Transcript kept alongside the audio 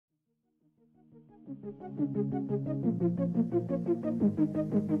Hello,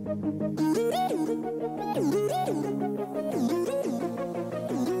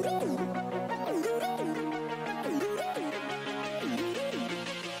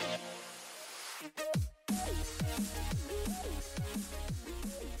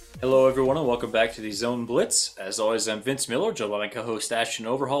 everyone, and welcome back to the Zone Blitz. As always, I'm Vince Miller, joined by my co-host Ashton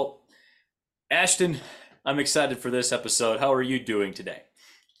Overholt. Ashton, I'm excited for this episode. How are you doing today?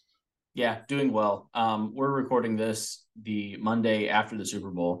 Yeah, doing well. We're recording this the Monday after the Super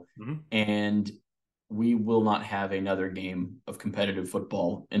Bowl, and we will not have another game of competitive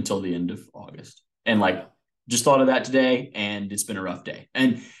football until the end of August. And just thought of that today, and it's been a rough day.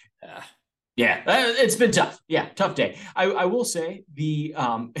 And it's been tough. Yeah, tough day. I will say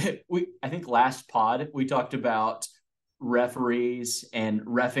I think last pod we talked about referees and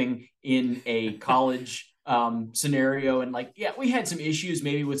reffing in a college scenario, and we had some issues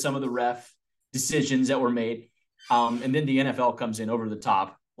maybe with some of the ref decisions that were made, and then the NFL comes in over the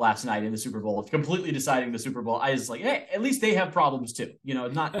top last night in the Super Bowl, completely deciding the Super Bowl. I was like, hey, at least they have problems too,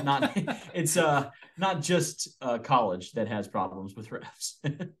 not it's not just college that has problems with refs.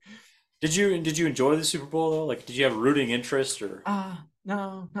 Did you enjoy the Super Bowl though? Did you have rooting interest or?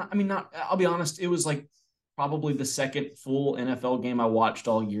 No, not. I'll be honest. It was probably the second full NFL game I watched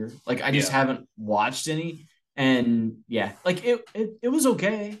all year. I just haven't watched any, and it was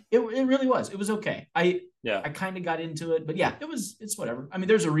okay. It really was. It was okay. I kind of got into it, but it's whatever. I mean,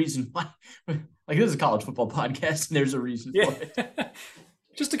 there's a reason why. This is a college football podcast, and there's a reason for it.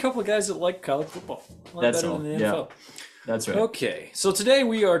 Just a couple of guys that like college football. That's all. Than the NFL. Yeah. That's right. Okay, so today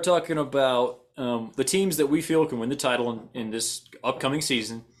we are talking about the teams that we feel can win the title in this upcoming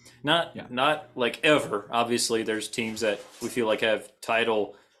season. Not ever. Obviously, there's teams that we feel like have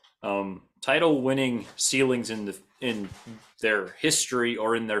title winning ceilings in their history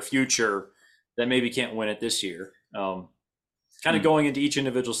or in their future that maybe can't win it this year. Kind of going into each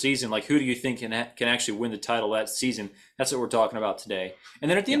individual season, who do you think can actually win the title that season? That's what we're talking about today.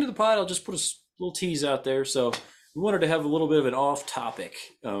 And then at the end of the pod, I'll just put a little tease out there. So we wanted to have a little bit of an off-topic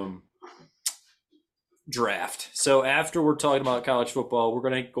draft. So after we're talking about college football, we're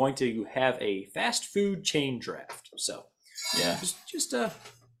going to have a fast food chain draft. So just put a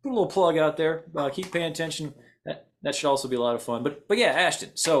little plug out there. Keep paying attention. That should also be a lot of fun. But yeah,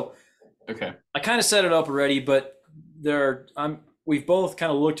 Ashton. So okay, I kind of set it up already, but we've both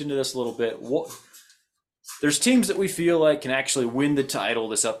kind of looked into this a little bit. There's teams that we feel like can actually win the title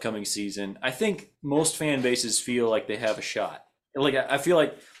this upcoming season. I think most fan bases feel like they have a shot. I feel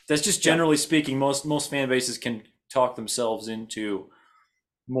like that's just generally speaking, most fan bases can talk themselves into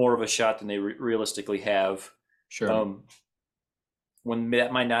more of a shot than they realistically have. Sure. When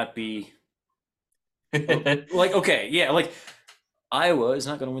that might not be Iowa is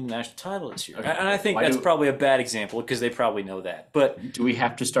not going to win the national title this year. Okay. And I think that's probably a bad example because they probably know that. But do we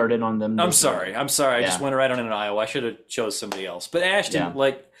have to start in on them? I'm sorry. I just went right on in Iowa. I should have chose somebody else. But Ashton,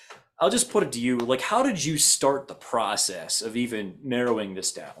 I'll just put it to you. How did you start the process of even narrowing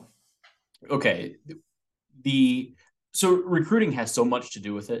this down? Okay. So recruiting has so much to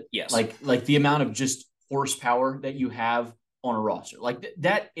do with it. Yes. Like the amount of just horsepower that you have on a roster. At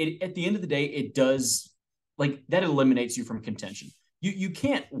the end of the day, it does that eliminates you from contention. You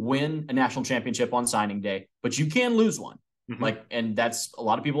can't win a national championship on signing day, but you can lose one. Mm-hmm. And that's a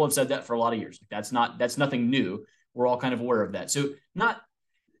lot of people have said that for a lot of years. That's nothing new. We're all kind of aware of that. So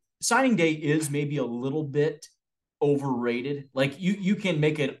signing day is maybe a little bit overrated. You can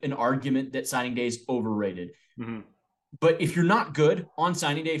make an argument that signing day is overrated. Mm-hmm. But if you're not good on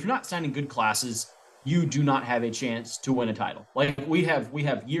signing day, if you're not signing good classes, you do not have a chance to win a title. We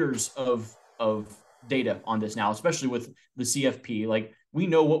have years of data on this now, especially with the CFP. We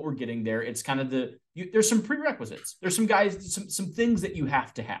know what we're getting there. It's kind of there's some prerequisites. There's some guys, some things that you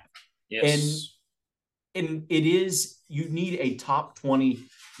have to have. Yes. And it is, you need a top 20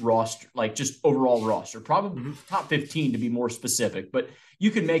 roster, just overall roster, probably top 15 to be more specific, but you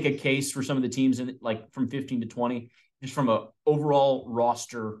can make a case for some of the teams in from 15 to 20, just from a overall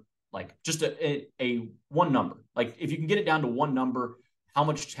roster, just a one number. If you can get it down to one number, how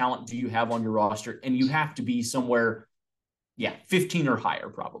much talent do you have on your roster? And you have to be somewhere, 15 or higher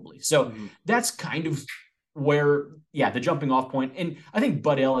probably. So that's kind of where, the jumping off point. And I think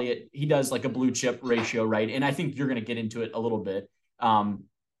Bud Elliott, he does a blue chip ratio, right? And I think you're going to get into it a little bit.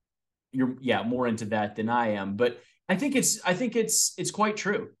 You're more into that than I am, but I think it's quite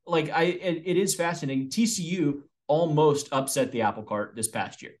true. It is fascinating. TCU almost upset the apple cart this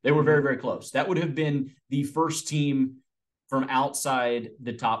past year. They were very, very close. That would have been the first team from outside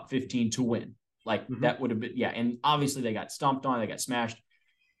the top 15 to win. That would have been, and obviously they got stomped on, they got smashed.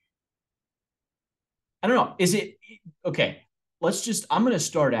 I don't know. Is it okay? I'm going to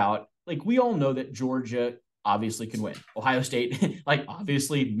start out. Like, we all know that Georgia obviously can win. Ohio State, like,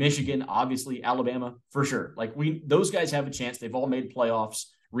 obviously Michigan, obviously Alabama, for sure. Like, those guys have a chance. They've all made playoffs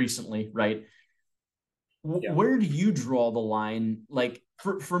recently, right? Yeah. Where do you draw the line? Like,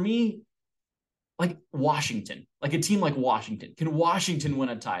 for me, like Washington, like a team like Washington. Can Washington win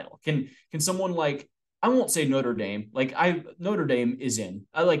a title? Can someone like, I won't say Notre Dame. Like, Notre Dame is in.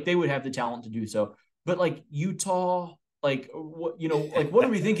 I like, they would have the talent to do so. But like Utah, like what, like, what are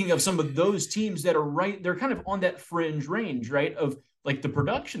we thinking of some of those teams that are right? They're kind of on that fringe range, right? Of like, the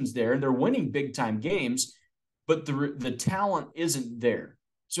production's there and they're winning big time games, but the talent isn't there.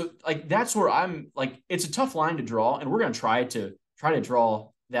 So like, that's where I'm like, it's a tough line to draw, and we're gonna try to draw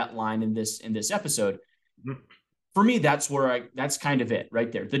that line in this episode. Mm-hmm. For me, that's kind of it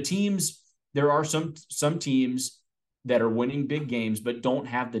right there. The teams, there are some teams that are winning big games but don't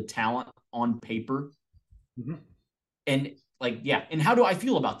have the talent on paper. Mm-hmm. And like, yeah, and how do I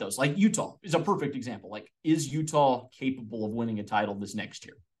feel about those? Like, Utah is a perfect example. Like, is Utah capable of winning a title this next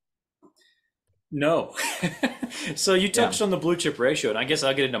year? No. So you touched on the blue chip ratio, and I guess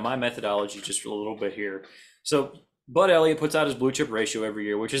I'll get into my methodology just for a little bit here. So Bud Elliott puts out his blue chip ratio every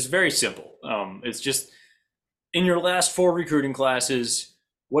year, which is very simple. It's just in your last 4 recruiting classes,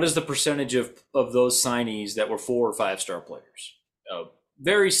 what is the percentage of those signees that were 4 or 5-star players?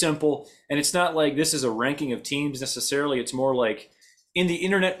 Very simple. And it's not like this is a ranking of teams necessarily. It's more like in the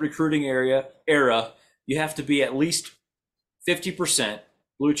internet recruiting era, you have to be at least 50%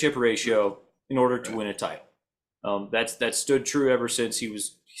 blue chip ratio in order to win a title. That stood true ever since he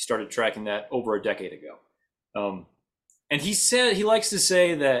started tracking that over a decade ago. And he likes to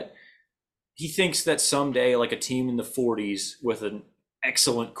say that he thinks that someday, like a team in the 40s with an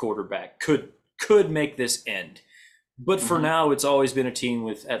excellent quarterback could make this end. But for now, it's always been a team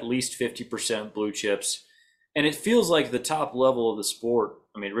with at least 50% blue chips. And it feels like the top level of the sport.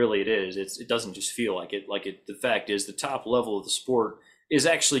 I mean, really it is. It doesn't just feel like it. The fact is, the top level of the sport is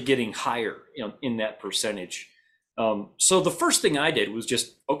actually getting higher in that percentage. So the first thing I did was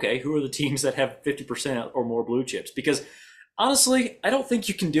just, okay, who are the teams that have 50% or more blue chips? Because honestly, I don't think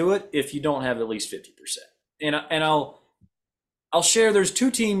you can do it if you don't have at least 50%. And I'll share, there's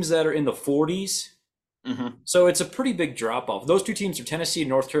 2 teams that are in the 40s. Mm-hmm. So it's a pretty big drop off. Those 2 teams are Tennessee and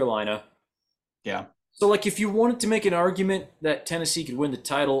North Carolina. Yeah. So like, if you wanted to make an argument that Tennessee could win the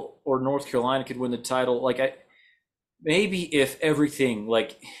title or North Carolina could win the title, like, maybe if everything,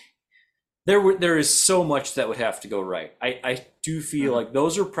 like, there is so much that would have to go right. I do feel like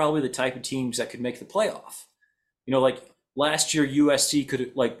those are probably the type of teams that could make the playoff. Like last year, USC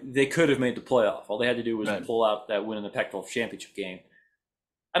they could have made the playoff. All they had to do was pull out that win in the Pac-12 championship game.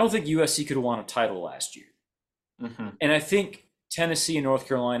 I don't think USC could have won a title last year. Mm-hmm. And I think Tennessee and North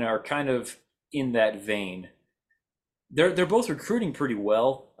Carolina are kind of in that vein. They're both recruiting pretty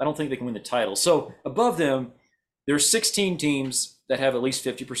well. I don't think they can win the title. So above them, there's 16 teams that have at least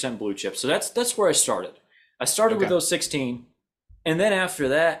 50% blue chips. So that's where I started. I started with those 16. And then after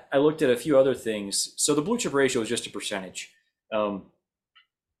that, I looked at a few other things. So the blue chip ratio is just a percentage.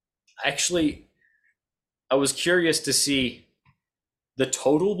 Actually, I was curious to see the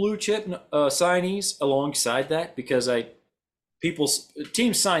total blue chip signees alongside that, because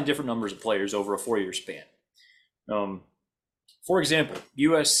teams sign different numbers of players over a 4-year span. For example,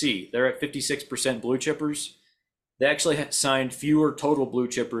 USC, they're at 56% blue chippers. They actually signed fewer total blue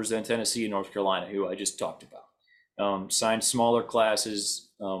chippers than Tennessee and North Carolina, who I just talked about. Signed smaller classes,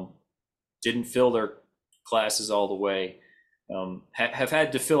 didn't fill their classes all the way, have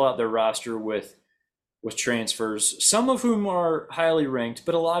had to fill out their roster with transfers, some of whom are highly ranked,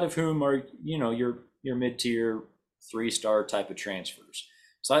 but a lot of whom are, your mid-tier 3-star type of transfers.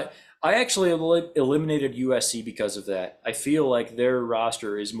 So I actually eliminated USC because of that. I feel like their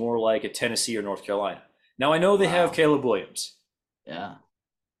roster is more like a Tennessee or North Carolina. Now, I know they have Caleb Williams. Yeah.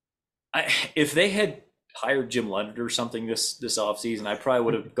 If they had hired Jim Leonard or something this offseason, I probably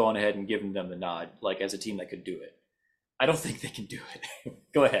would have gone ahead and given them the nod, like, as a team that could do it. I don't think they can do it.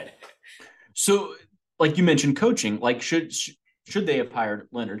 Go ahead. So, like you mentioned, coaching, like, should they have hired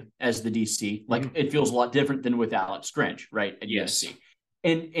Leonard as the DC? Like, it feels a lot different than with Alex Grinch, right, at USC.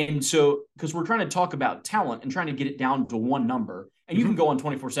 And so, because we're trying to talk about talent and trying to get it down to one number, and you can go on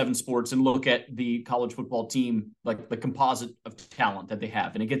 24/7 Sports and look at the college football team, like the composite of talent that they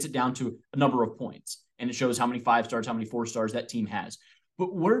have, and it gets it down to a number of points, and it shows how many 5-stars, how many 4-stars that team has.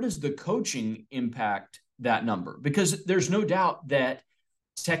 But where does the coaching impact that number? Because there's no doubt that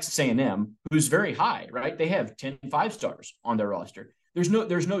Texas A&M, who's very high, right? They have 10 5-stars on their roster. there's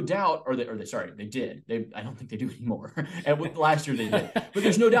no doubt, they did. I don't think they do anymore. And last year they did, but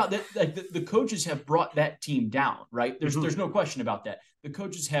there's no doubt that like the coaches have brought that team down, right? There's no question about that. The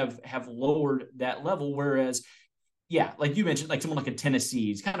coaches have lowered that level, whereas, yeah, like you mentioned, like someone like a Tennessee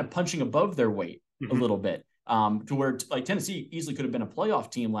is kind of punching above their weight a little bit, to where like Tennessee easily could have been a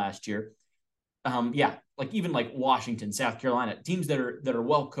playoff team last year. Yeah, like even like Washington, South Carolina, teams that are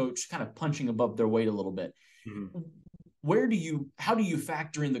well coached, kind of punching above their weight a little bit. How do you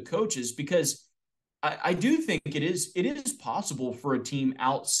factor in the coaches? Because I do think it is possible for a team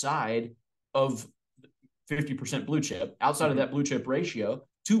outside of 50% blue chip, outside of that blue chip ratio,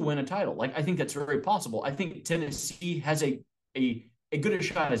 to win a title. Like, I think that's very possible. I think Tennessee has a good a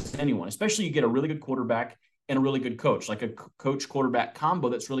shot as anyone, especially you get a really good quarterback and a really good coach, like a coach quarterback combo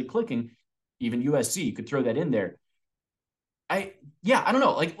that's really clicking. Even USC, you could throw that in there. I don't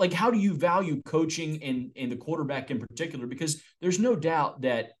know. Like how do you value coaching and the quarterback in particular? Because there's no doubt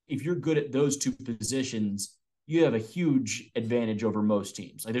that if you're good at those two positions, you have a huge advantage over most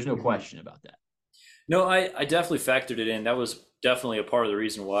teams. Like, there's no question about that. No, I definitely factored it in. That was definitely a part of the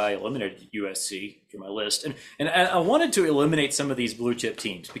reason why I eliminated USC from my list. And I wanted to eliminate some of these blue chip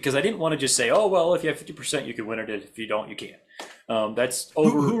teams because I didn't want to just say, oh, well, if you have 50%, you can win it. If you don't, you can't. That's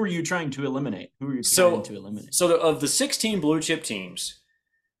over. Who are you trying to eliminate? So of the 16 blue chip teams,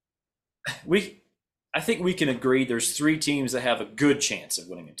 I think we can agree there's 3 teams that have a good chance of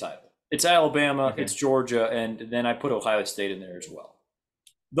winning a title. It's Alabama, it's Georgia, and then I put Ohio State in there as well.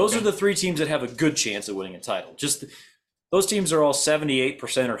 Those are the 3 teams that have a good chance of winning a title. Just those teams are all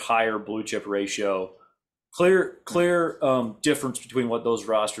 78% or higher blue chip ratio. Clear difference between what those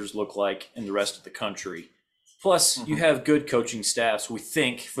rosters look like in the rest of the country. Plus, you have good coaching staffs, we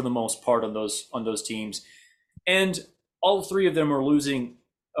think, for the most part on those teams. And all 3 of them are losing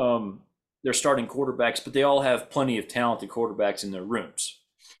their starting quarterbacks, but they all have plenty of talented quarterbacks in their rooms.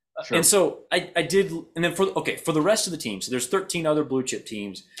 Sure. And so I did, and then for the rest of the teams, so there's 13 other blue chip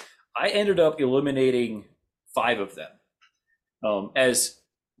teams. I ended up eliminating 5 of them.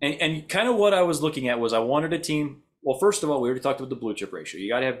 And kind of what I was looking at was I wanted a team. Well, first of all, we already talked about the blue chip ratio. You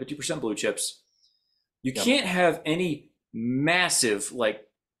got to have 50% blue chips. You can't have any massive like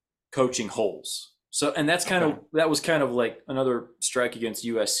coaching holes. So, and that's that was kind of like another strike against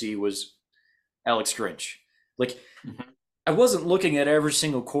USC was Alex Grinch. Like, I wasn't looking at every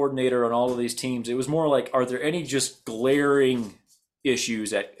single coordinator on all of these teams. It was more like, are there any just glaring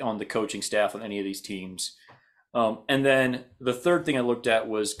issues on the coaching staff on any of these teams? And then the third thing I looked at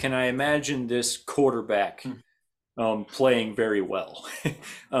was, can I imagine this quarterback playing very well?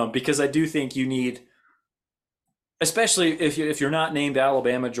 Because I do think you need, especially if you're not named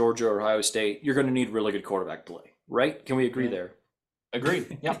Alabama, Georgia, or Ohio State, you're going to need really good quarterback play, right? Can we agree there?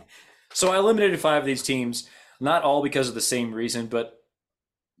 Agreed. Yeah. So I eliminated 5 of these teams. Not all because of the same reason, but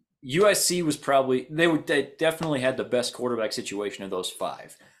USC was probably they definitely had the best quarterback situation of those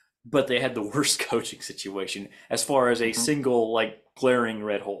 5, but they had the worst coaching situation as far as a single like glaring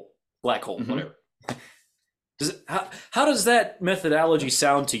black hole, whatever. How does that methodology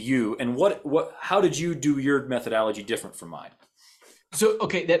sound to you, and how did you do your methodology different from mine? So,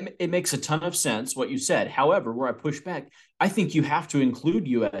 that it makes a ton of sense what you said. However, where I push back, I think you have to include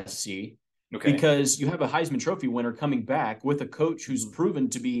USC. Because you have a Heisman Trophy winner coming back with a coach who's proven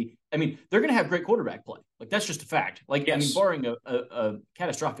to be, I mean, they're going to have great quarterback play. Like, that's just a fact. Like, yes. I mean, barring a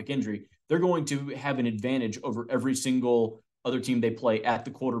catastrophic injury, they're going to have an advantage over every single other team they play at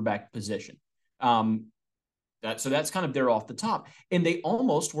the quarterback position. So that's kind of there off the top. And they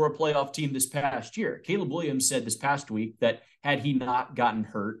almost were a playoff team this past year. Caleb Williams said this past week that had he not gotten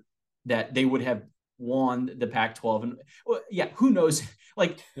hurt, that they would have won the Pac-12. And who knows?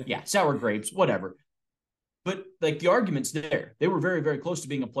 Like, sour grapes, whatever. But like, the argument's there. They were very, very close to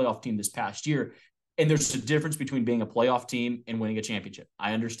being a playoff team this past year. And there's a difference between being a playoff team and winning a championship.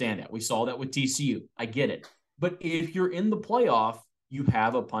 I understand that. We saw that with TCU. I get it. But if you're in the playoff, you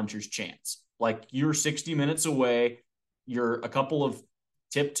have a puncher's chance. Like, you're 60 minutes away. You're a couple of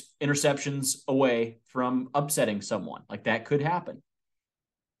tipped interceptions away from upsetting someone. Like, that could happen.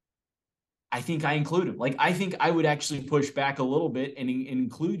 I think I include him. Like, I think I would actually push back a little bit and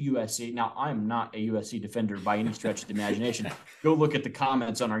include USC. Now, I'm not a USC defender by any stretch of the imagination. Go look at the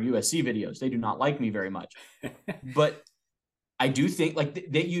comments on our USC videos. They do not like me very much. But I do think like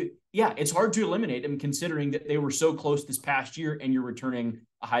it's hard to eliminate them considering that they were so close this past year and you're returning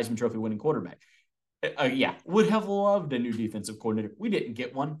a Heisman Trophy winning quarterback. Would have loved a new defensive coordinator. We didn't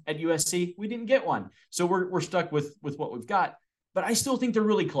get one at USC. We didn't get one. So we're stuck with what we've got. But I still think they're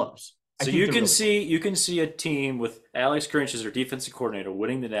really close. So you can see a team with Alex Grinch as their defensive coordinator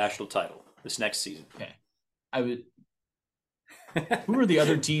winning the national title this next season. Okay, I would. Who are the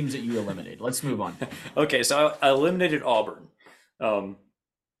other teams that you eliminated? Let's move on. Okay, so I eliminated Auburn.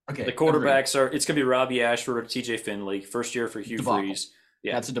 Okay, the quarterbacks it's going to be Robbie Ashford or TJ Finley. First year for Hugh debacle. Freeze.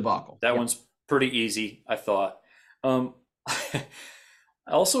 Yeah, that's a debacle. That one's pretty easy, I thought. I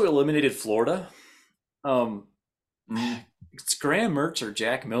also eliminated Florida. It's Graham Mertz or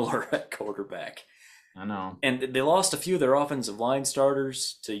Jack Miller at quarterback. I know. And they lost a few of their offensive line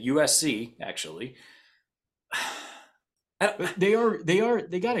starters to USC, actually.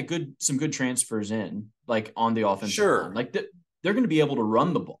 They got some good transfers in, like on the offensive line. Like they're going to be able to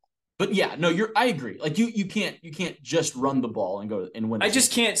run the ball. But yeah, no, I agree. Like you can't just run the ball and go and win. I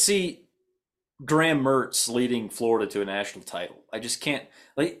just can't see Graham Mertz leading Florida to a national title. I just can't.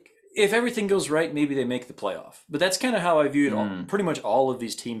 Like, if everything goes right, maybe they make the playoff. But that's kind of how I viewed pretty much all of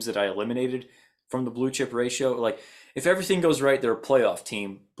these teams that I eliminated from the blue chip ratio. Like, if everything goes right, they're a playoff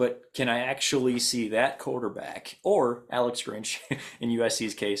team. But can I actually see that quarterback or Alex Grinch, in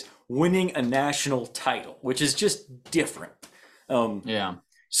USC's case, winning a national title, which is just different? Yeah.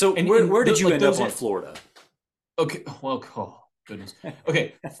 So where did you end up on Florida? Okay. Well, goodness.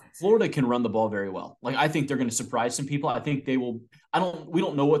 Okay. Florida can run the ball very well. Like, I think they're going to surprise some people. I think they will. We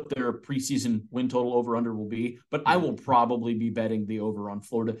don't know what their preseason win total over under will be, but I will probably be betting the over on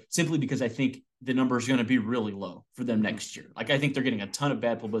Florida simply because I think the number is going to be really low for them next year. Like, I think they're getting a ton of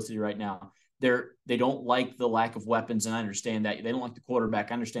bad publicity right now. They don't like the lack of weapons, and I understand that. They don't like the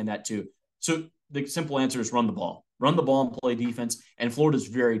quarterback. I understand that too. So the simple answer is run the ball and play defense. And Florida's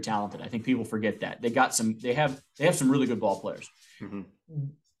very talented. I think people forget that. They have some really good ball players. Mm-hmm.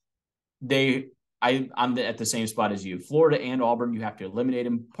 I'm at the same spot as you. Florida and Auburn, you have to eliminate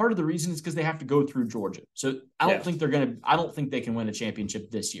them. Part of the reason is because they have to go through Georgia. So I don't think they can win a championship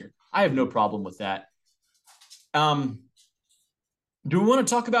this year. I have no problem with that. Do we want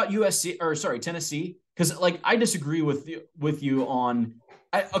to talk about Tennessee? Because I disagree with you on.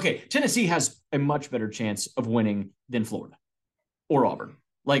 Tennessee has a much better chance of winning than Florida or Auburn.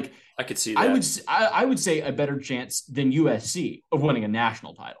 Like, I could see that. I would say a better chance than USC of winning a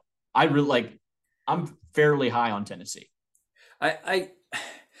national title. I'm fairly high on Tennessee. I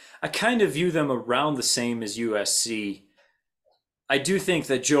kind of view them around the same as USC. I do think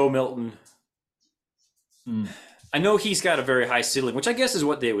that Joe Milton. I know he's got a very high ceiling, which I guess is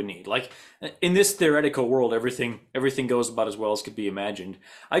what they would need. Like, in this theoretical world, everything goes about as well as could be imagined.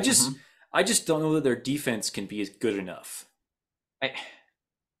 I just don't know that their defense can be good enough.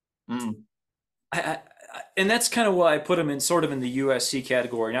 And that's kind of why I put them in sort of in the USC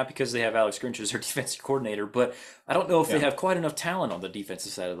category, not because they have Alex Grinch as their defensive coordinator, but I don't know if they have quite enough talent on the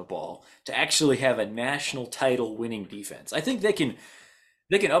defensive side of the ball to actually have a national title winning defense. I think they can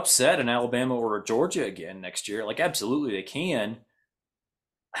upset an Alabama or a Georgia again next year. Like, absolutely they can.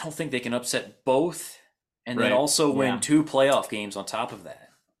 I don't think they can upset both and then also win 2 playoff games on top of that.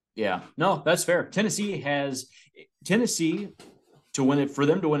 Yeah, no, that's fair. Tennessee to win it, for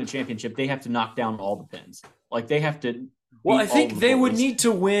them to win a championship, they have to knock down all the pins. Like, they have to. Well, I think they would need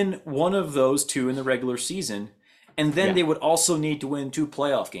to win one of those 2 in the regular season, and then they would also need to win 2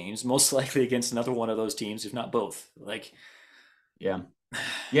 playoff games, most likely against another one of those teams, if not both.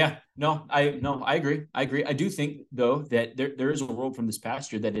 No, I agree. I do think, though, that there is a world from this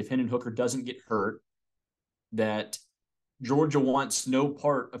past year that if Hendon Hooker doesn't get hurt, that Georgia wants no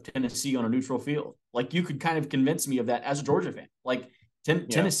part of Tennessee on a neutral field. Like, you could kind of convince me of that as a Georgia fan. Like,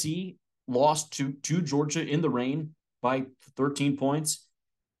 Tennessee lost to Georgia in the rain by 13 points.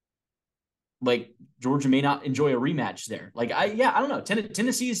 Like, Georgia may not enjoy a rematch there. Like, I don't know.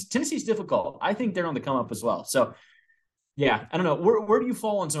 Tennessee's difficult. I think they're on the come up as well. So, yeah, I don't know. Where do you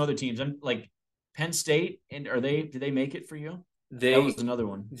fall on some other teams? I'm like Penn State, and did they make it for you? That was another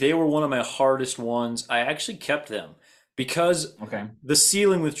one. They were one of my hardest ones. I actually kept them because the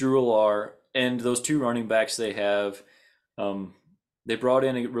ceiling with Drew Allar and those 2 running backs they have, they brought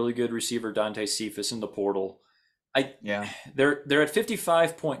in a really good receiver, Dante Cephas, in the portal. They're at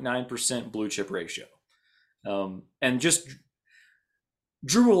 55.9% blue chip ratio, and just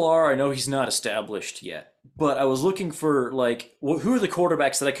Drew Allar, I know he's not established yet, but I was looking for who are the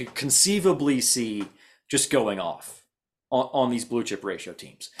quarterbacks that I could conceivably see just going off on these blue chip ratio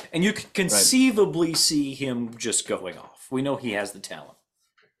teams, and you could conceivably see him just going off. We know he has the talent.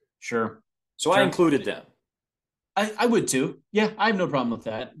 Sure. So I included them. I would too. Yeah, I have no problem with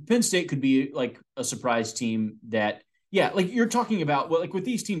that. Penn State could be like a surprise team that, like you're talking about, with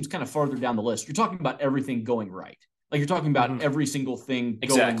these teams kind of farther down the list, you're talking about everything going right. Like, you're talking about every single thing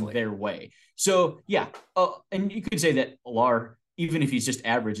going their way. So, and you could say that Allar even if he's just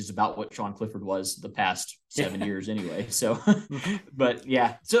average, is about what Sean Clifford was the past 7 years anyway. So, but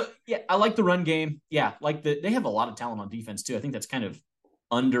yeah, so yeah, I like the run game. Yeah, like they have a lot of talent on defense too. I think that's kind of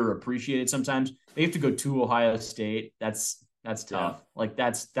underappreciated sometimes. They have to go to Ohio State. That's tough. Like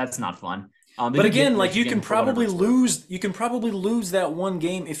that's not fun. But again, like you can probably lose that one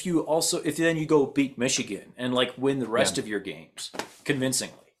game if then you go beat Michigan and like win the rest of your games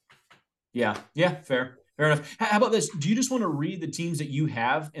convincingly. Yeah, fair enough. How about this? Do you just want to read the teams that you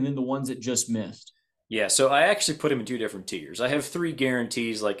have and then the ones that just missed? Yeah, so I actually put them in 2 different tiers. I have 3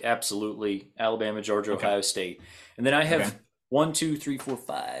 guarantees, like absolutely Alabama, Georgia, Ohio State, and then I have 1, 2, 3, 4,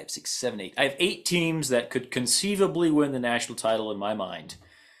 5, 6, 7, 8. I have 8 teams that could conceivably win the national title in my mind.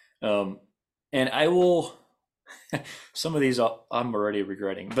 And I will, some of these I'm already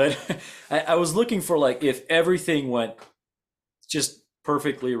regretting, but I was looking for like if everything went just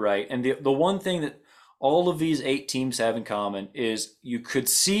perfectly right. And the one thing that all of these 8 teams have in common is you could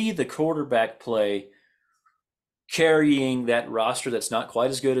see the quarterback play carrying that roster that's not quite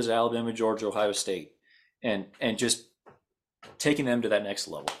as good as Alabama, Georgia, Ohio State, and just taking them to that next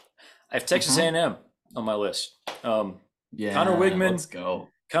level. I have Texas A&M on my list. Connor Wigman. Let's go.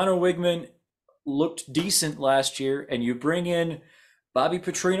 Connor Wigman looked decent last year, and you bring in Bobby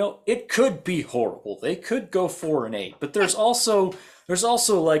Petrino, it could be horrible. They could go 4-8, but there's also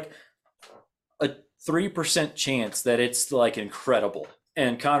like a 3% chance that it's like incredible.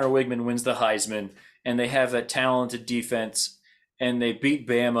 And Connor Wigman wins the Heisman, and they have a talented defense, and they beat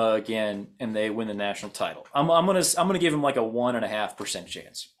Bama again, and they win the national title. I'm gonna give them like a 1.5%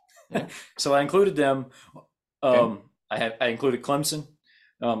 chance. Yeah. So I included them. I included Clemson.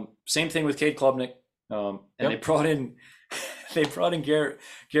 Same thing with Cade Klubnik, and they brought in Garrett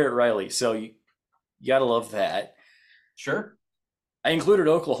Riley. So you gotta love that. Sure. I included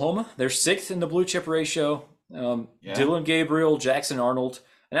Oklahoma. They're 6th in the blue chip ratio. Dylan Gabriel, Jackson Arnold,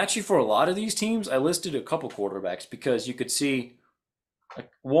 and actually for a lot of these teams, I listed a couple quarterbacks because you could see like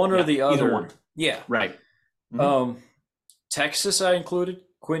one or the other. One. Yeah. Right. Mm-hmm. Texas, I included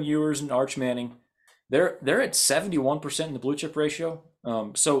Quinn Ewers and Arch Manning. They're at 71% in the blue chip ratio.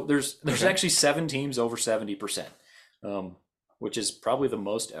 So there's actually 7 teams over 70%, which is probably the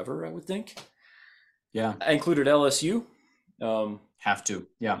most ever, I would think. Yeah. I included LSU. Have to.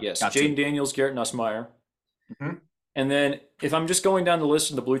 Yeah. Yes. Jaden Daniels, Garrett Nussmeier. Mm-hmm. And then if I'm just going down the list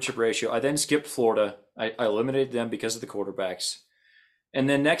in the blue chip ratio, I then skipped Florida. I eliminated them because of the quarterbacks. And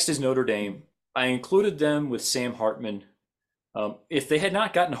then next is Notre Dame. I included them with Sam Hartman. If they had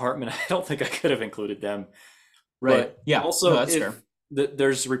not gotten Hartman, I don't think I could have included them. Right. But also, that's fair.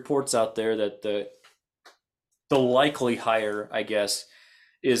 There's reports out there that the likely hire, I guess,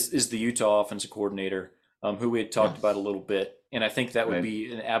 is the Utah offensive coordinator, who we had talked about a little bit. And I think that would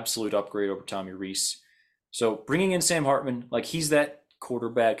be an absolute upgrade over Tommy Rees. So bringing in Sam Hartman, like he's that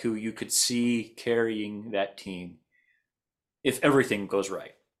quarterback who you could see carrying that team if everything goes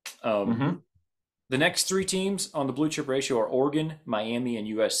right. The next 3 teams on the blue chip ratio are Oregon, Miami, and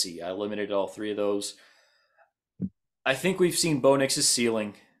USC. I eliminated all 3 of those. I think we've seen Bo Nix's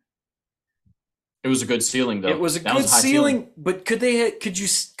ceiling. It was a good ceiling, though. It was a good ceiling, but could you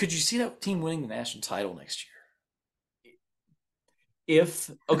see that team winning the national title next year?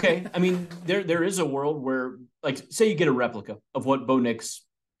 I mean, there is a world where, like, say you get a replica of what Bo Nix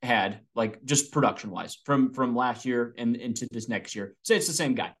had, like just production wise from last year and into this next year. Say it's the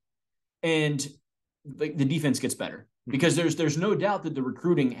same guy, and like the defense gets better because there's no doubt that the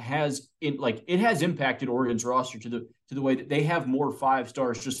recruiting has impacted Oregon's roster to the way that they have more 5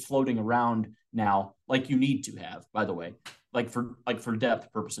 stars just floating around now, like you need to have, by the way, for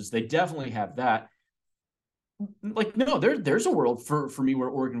depth purposes. They definitely have that. Like, no, there's a world for me where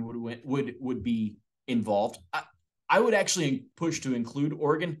Oregon would be involved. I would actually push to include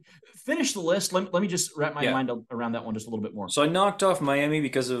Oregon. Finish the list. Let me just wrap my mind around that one just a little bit more. So I knocked off Miami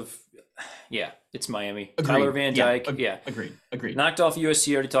because of, it's Miami. Agreed. Tyler Van Dyke. Agreed. Knocked off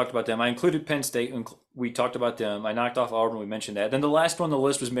USC. Already talked about them. I included Penn State. We talked about them. I knocked off Auburn. We mentioned that. Then the last one on the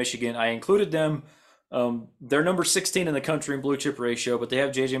list was Michigan. I included them. They're number 16 in the country in blue chip ratio, but they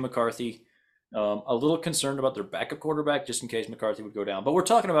have J.J. McCarthy. A little concerned about their backup quarterback just in case McCarthy would go down. But we're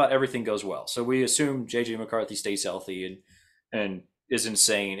talking about everything goes well. So we assume J.J. McCarthy stays healthy and is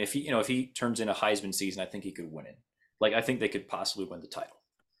insane. If he turns in a Heisman season, I think he could win it. Like, I think they could possibly win the title.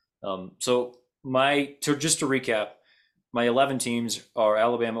 Just to recap, my 11 teams are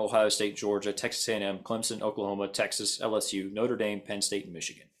Alabama, Ohio State, Georgia, Texas A&M, Clemson, Oklahoma, Texas, LSU, Notre Dame, Penn State, and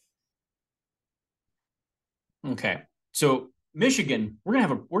Michigan. Okay. So Michigan, we're gonna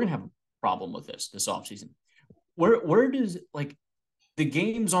have a problem with this offseason. Where does, like, the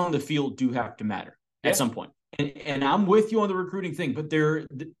games on the field do have to matter at some point. And I'm with you on the recruiting thing, but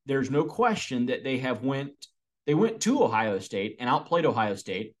there's no question that they went to Ohio State and outplayed Ohio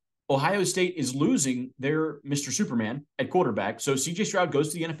State. Ohio State is losing their Mr. Superman at quarterback. So CJ Stroud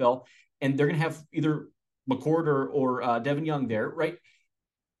goes to the NFL, and they're going to have either McCord or Devin Young there, right?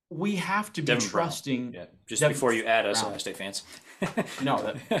 We have to be Devin trusting. Yeah, just before you add us, Ohio State fans.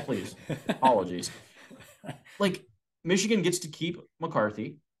 No, please, apologies. Like, Michigan gets to keep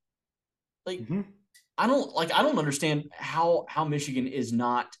McCarthy. Like, I don't understand how Michigan is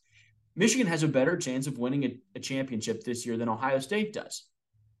not. Michigan has a better chance of winning a championship this year than Ohio State does.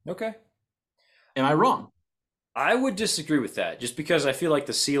 Okay. Am I wrong? I would disagree with that, just because I feel like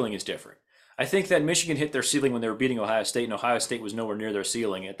the ceiling is different. I think that Michigan hit their ceiling when they were beating Ohio State, and Ohio State was nowhere near their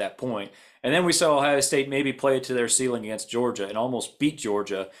ceiling at that point. And then we saw Ohio State maybe play it to their ceiling against Georgia and almost beat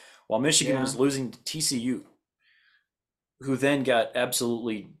Georgia, while Michigan was losing to TCU, who then got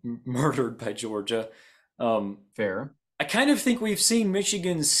absolutely murdered by Georgia. Fair. I kind of think we've seen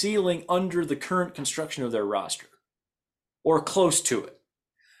Michigan's ceiling under the current construction of their roster, or close to it.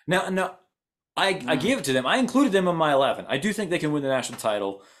 Now, I give it to them. I included them in my 11. I do think they can win the national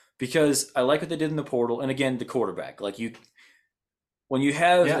title because I like what they did in the portal, and again, the quarterback. Like, when you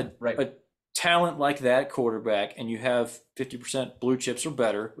have a talent like that quarterback, and you have 50% blue chips or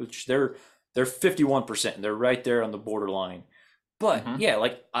better, which they're 51%, and they're right there on the borderline. But yeah,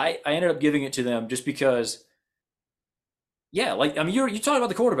 like I ended up giving it to them just because. Yeah, like, I mean, you talk about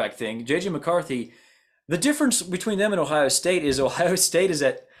the quarterback thing, JJ McCarthy. The difference between them and Ohio State is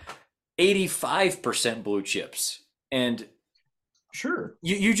at 85% blue chips, and sure,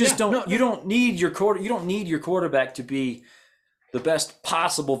 you just don't need your quarterback to be the best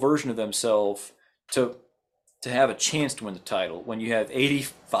possible version of themselves to have a chance to win the title when you have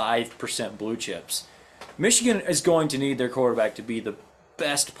 85% blue chips. Michigan is going to need their quarterback to be the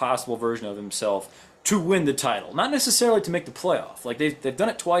best possible version of himself to win the title, not necessarily to make the playoff. Like, they've done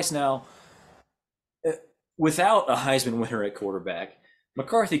it twice now without a Heisman winner at quarterback.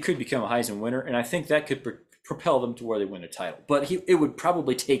 McCarthy could become a Heisman winner, and I think that could propel them to where they win a title. But it would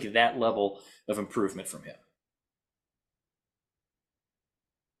probably take that level of improvement from him.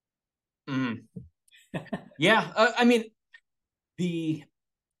 Yeah, I mean, it's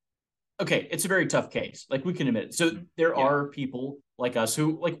a very tough case. Like, we can admit it. So there are people like us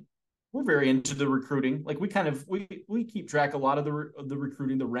who, like, we're very into the recruiting. Like, we keep track a lot of the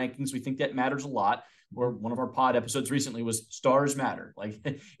recruiting, the rankings. We think that matters a lot. Or one of our pod episodes recently was stars matter. Like,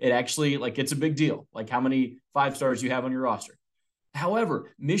 it actually, like, it's a big deal. Like, how many 5 stars you have on your roster.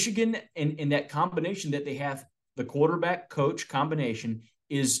 However, Michigan in that combination that they have, the quarterback coach combination,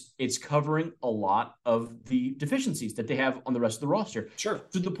 it's covering a lot of the deficiencies that they have on the rest of the roster. Sure.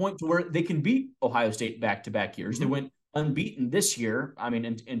 To the point to where they can beat Ohio State back-to-back years. They went unbeaten this year. I mean,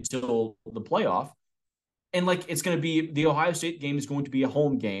 until the playoff. And, like, it's going to be, the Ohio State game is going to be a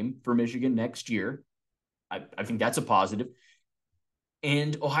home game for Michigan next year. I think that's a positive.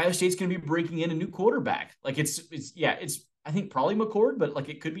 And Ohio State's going to be breaking in a new quarterback. Like, it's I think probably McCord, but, like,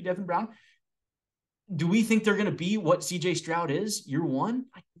 it could be Devin Brown. Do we think they're going to be what CJ Stroud is year one?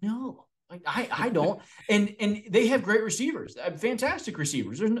 No. Like, I don't. And they have great receivers, fantastic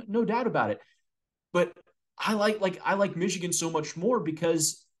receivers. There's no doubt about it. But I like Michigan so much more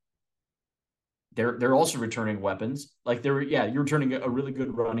because they're also returning weapons. Like, you're returning a really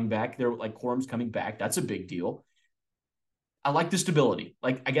good running back. They're, like, Corum's coming back. That's a big deal. I like the stability.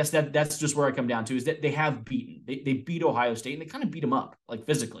 Like, I guess that's just where I come down to, is that they have beaten. They beat Ohio State, and they kind of beat them up, like,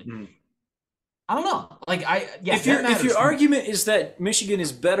 physically. I don't know. Like, if your argument is that Michigan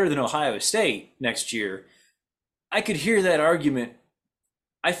is better than Ohio State next year, I could hear that argument.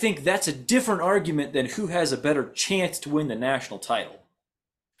 I think that's a different argument than who has a better chance to win the national title.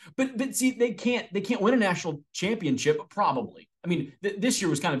 But see, they can't win a national championship, probably. I mean, this year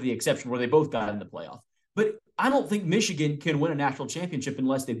was kind of the exception where they both got in the playoff. But I don't think Michigan can win a national championship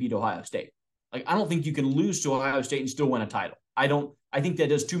unless they beat Ohio State. Like, I don't think you can lose to Ohio State and still win a title. I think that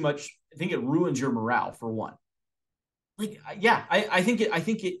does too much. I think it ruins your morale, for one. Like, yeah, I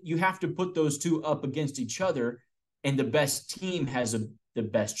think you have to put those two up against each other, and the best team has the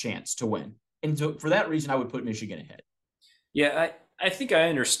best chance to win. And so, for that reason, I would put Michigan ahead. Yeah, I think I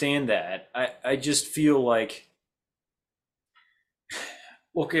understand that. I just feel like,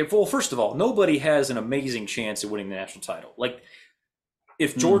 okay, well, first of all, nobody has an amazing chance of winning the national title. Like,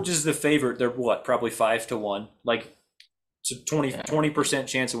 if Georgia's the favorite, they're probably 5-1. Like, it's a 20%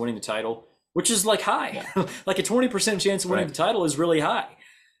 chance of winning the title, which is, like, high. Yeah. Like, a 20% chance of winning the title is really high.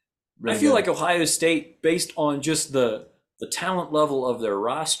 Really I feel like Ohio State, based on just the talent level of their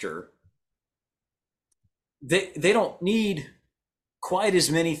roster, they don't need quite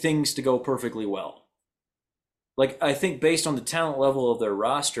as many things to go perfectly well. Like, I think based on the talent level of their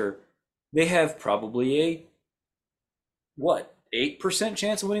roster, they have probably a, what, 8%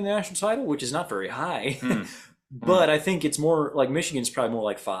 chance of winning the national title, which is not very high. But I think it's more like Michigan's probably more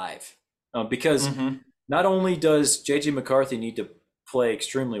like 5. Because not only does J.J. McCarthy need to play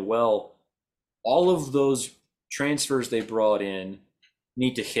extremely well, all of those transfers they brought in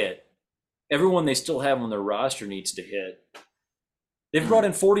need to hit. Everyone they still have on their roster needs to hit. They've brought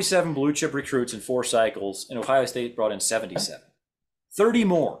in 47 blue chip recruits in 4 cycles, and Ohio State brought in 77. 30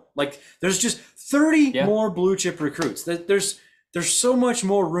 more. Like, there's just 30 more blue chip recruits. There's so much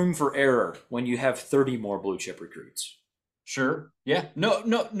more room for error when you have 30 more blue chip recruits. Sure. Yeah.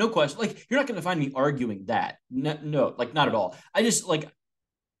 No question. Like, you're not going to find me arguing that. No, like, not at all. I just, like,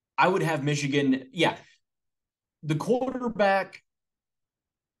 I would have Michigan. Yeah. The quarterback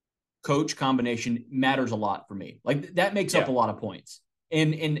coach combination matters a lot for me. Like, that makes up a lot of points.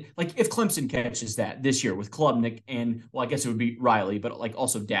 And like, if Clemson catches that this year with Klubnik and, well, I guess it would be Riley, but like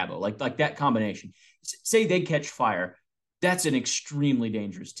also Dabo, like that combination, say they catch fire, that's an extremely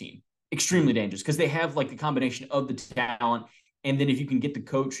dangerous team. Extremely dangerous, because they have like the combination of the talent. And then if you can get the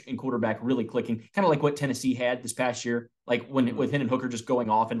coach and quarterback really clicking, kind of like what Tennessee had this past year, like when with Hendon Hooker just going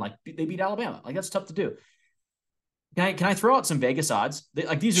off and like they beat Alabama. Like, that's tough to do. Can I throw out some Vegas odds?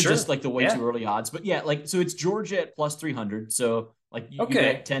 Like, these are just like the way too early odds, but yeah, like, so it's Georgia at plus 300. So like you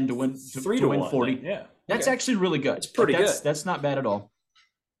bet 10 to win 3 to win 40. Then. Yeah, that's actually really good. It's pretty good. That's not bad at all.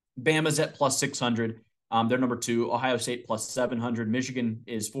 Bama's at plus 600. They're number 2. Ohio State plus 700. Michigan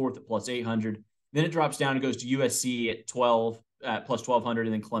is 4th at plus 800. Then it drops down and goes to USC at 12 plus 1200,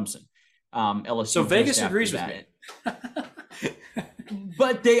 and then Clemson. LSU. So Vegas agrees with me.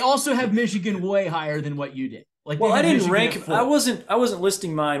 But they also have Michigan way higher than what you did. Like, well, I didn't rank. I wasn't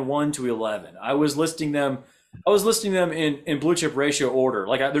listing mine 1 to 11. I was listing them in blue chip ratio order.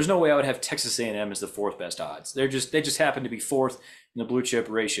 Like, there's no way I would have Texas A&M as the 4th best odds. They just happen to be 4th in the blue chip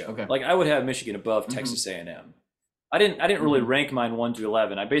ratio. Okay. Like, I would have Michigan above Texas A&M. I didn't really rank mine 1 to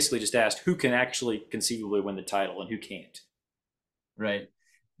 11. I basically just asked who can actually conceivably win the title and who can't. Right.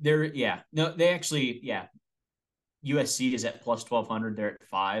 They actually, USC is at plus 1200. They're at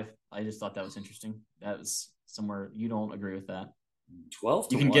 5. I just thought that was interesting. That was somewhere you don't agree with that. 12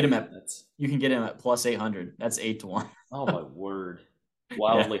 to you can 1. You can get him at plus 800. That's 8 to 1. Oh my word.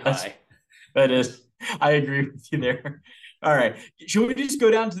 Wildly high. That is. I agree with you there. All right. Should we just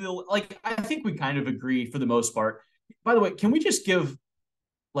go down to the, like, I think we kind of agree for the most part. By the way, can we just give,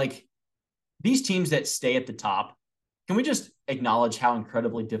 like, these teams that stay at the top, can we just acknowledge how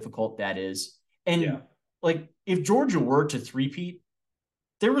incredibly difficult that is? And like, if Georgia were to three-peat,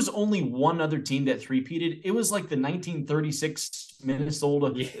 there was only one other team that three-peated. It was like the 1936 Minnesota,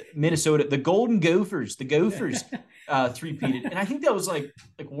 the Golden Gophers, three-peated. And I think that was like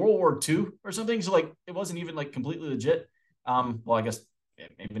World War II or something. So like, it wasn't even like completely legit. Well, I guess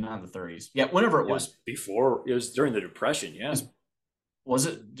maybe not in the 30s. Yeah, whenever it was. It was during the Depression, yeah. Was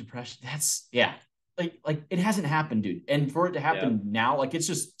it Depression? That's, yeah. Like it hasn't happened, dude. And for it to happen now, like, it's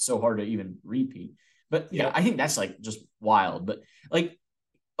just so hard to even repeat. But I think that's like just wild. But like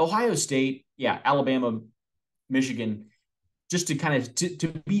Ohio State, Alabama, Michigan, just to kind of to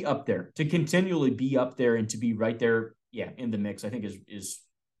be up there, to continually be up there and to be right there, in the mix, I think is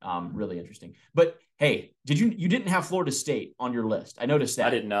really interesting. But hey, you didn't have Florida State on your list? I noticed that.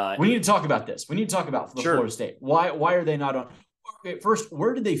 I did not. We need to talk about this. We need to talk about Florida State. Why are they not on? Okay, first,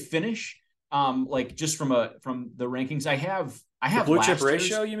 where did they finish? Like, just from the rankings, I have the blue chip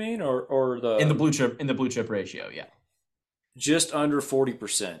ratio, you mean, or the in the blue chip ratio, just under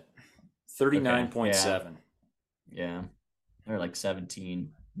 40%, 39.7. Yeah, they're like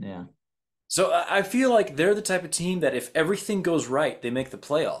 17. Yeah. So I feel like they're the type of team that if everything goes right, they make the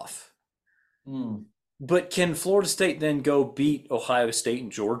playoff. But can Florida State then go beat Ohio State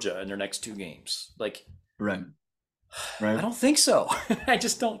and Georgia in their next 2 games? Like, right. I don't think so. I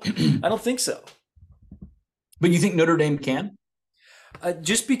don't think so. But you think Notre Dame can?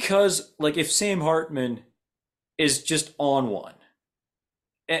 Just because, like, if Sam Hartman is just on one,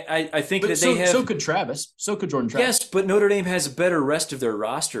 I think that they have. So could Travis. So could Jordan Travis. Yes, but Notre Dame has a better rest of their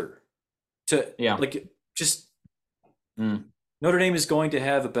roster. Notre Dame is going to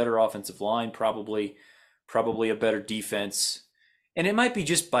have a better offensive line, probably a better defense, and it might be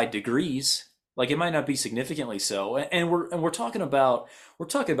just by degrees. Like, it might not be significantly so, and we're talking about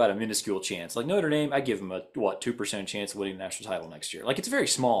a minuscule chance. Like, Notre Dame, I give them a 2% chance of winning the national title next year. Like, it's very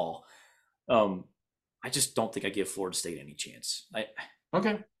small. I just don't think I give Florida State any chance.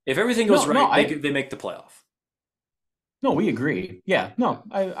 If everything goes right, they make the playoff. No, we agree. Yeah, no,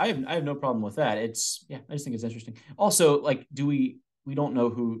 I have no problem with that. I just think it's interesting. Also, like, do we we don't know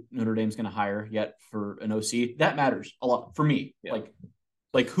who Notre Dame's going to hire yet for an OC. That matters a lot for me. Yeah.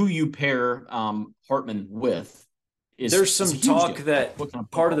 Like who you pair Hartman with there's some talk that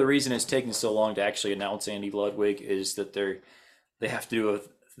part of the reason it's taking so long to actually announce Andy Ludwig is that they have to do a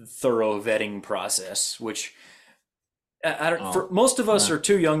thorough vetting process, which I don't. For most of us are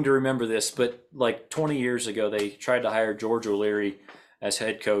too young to remember this, but like 20 years ago, they tried to hire George O'Leary as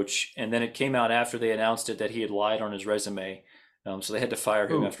head coach, and then it came out after they announced it that he had lied on his resume, so they had to fire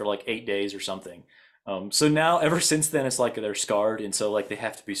him after like 8 days or something. So now, ever since then, it's like they're scarred, and so like they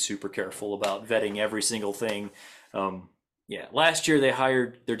have to be super careful about vetting every single thing. Last year they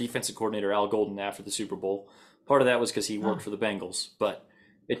hired their defensive coordinator Al Golden after the Super Bowl. Part of that was because he worked for the Bengals, but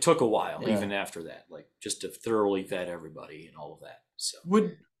it took a while even after that, like just to thoroughly vet everybody and all of that. So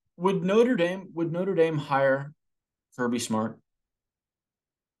would Notre Dame hire Kirby Smart?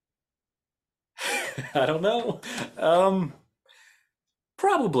 I don't know.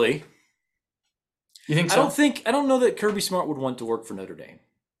 Probably. You think so? I don't know that Kirby Smart would want to work for Notre Dame.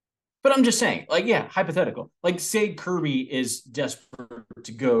 But I'm just saying, like, yeah, hypothetical. Like, say Kirby is desperate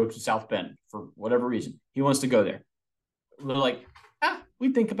to go to South Bend for whatever reason. He wants to go there. They're like,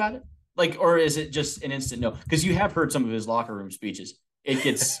 we think about it. Like, or is it just an instant no? Because you have heard some of his locker room speeches. It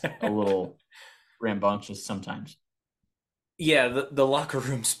gets a little rambunctious sometimes. Yeah, the locker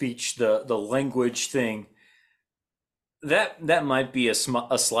room speech, the language thing, that might be a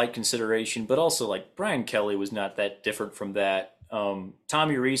slight consideration, but also like Brian Kelly was not that different from that.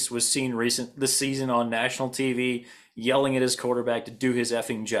 Tommy Rees was seen this season on national TV yelling at his quarterback to do his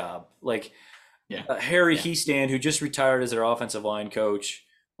effing job. Like Harry Hiestand, who just retired as their offensive line coach,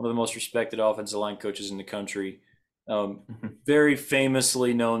 one of the most respected offensive line coaches in the country, very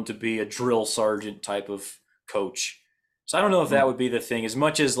famously known to be a drill sergeant type of coach. So I don't know if that would be the thing. As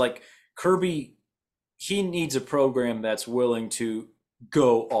much as like Kirby, he needs a program that's willing to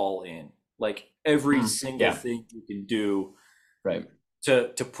go all in, like every single thing you can do. Right. To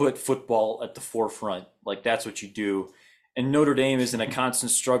put football at the forefront. Like that's what you do. And Notre Dame is in a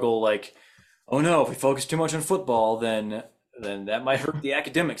constant struggle like, oh no, if we focus too much on football, then that might hurt the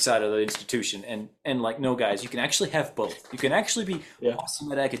academic side of the institution. And like, no guys, you can actually have both. You can actually be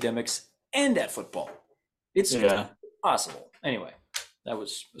awesome at academics and at football. It's possible. Anyway, that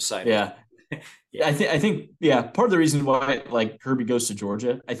was a side. Yeah. I think part of the reason why like Kirby goes to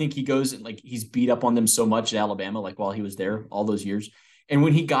Georgia, I think he goes and like he's beat up on them so much at Alabama, like while he was there all those years. And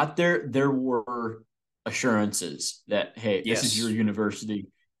when he got there were assurances that, hey, this is your university.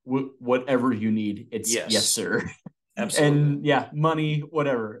 Whatever you need, it's yes sir. Absolutely. And money,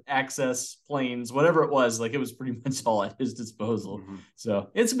 whatever, access, planes, whatever it was, like it was pretty much all at his disposal. So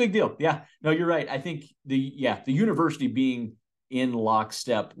it's a big deal. Yeah, no, you're right. I think the university being in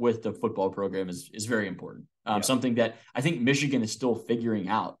lockstep with the football program is very important. Something that I think Michigan is still figuring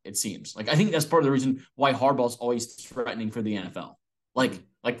out, it seems. Like, I think that's part of the reason why Harbaugh's always threatening for the NFL. Like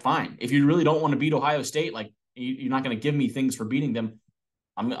fine. If you really don't want to beat Ohio State, like you're not going to give me things for beating them.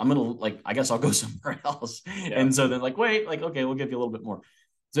 I'm going to like, I guess I'll go somewhere else. Yeah. And so then like, wait, like, okay, we'll give you a little bit more.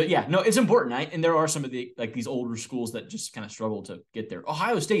 So yeah, no, it's important. And there are some of the, like these older schools that just kind of struggle to get there.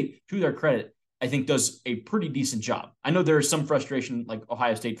 Ohio State, to their credit, I think does a pretty decent job. I know there's some frustration, like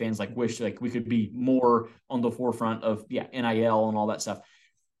Ohio State fans like wish like we could be more on the forefront of NIL and all that stuff.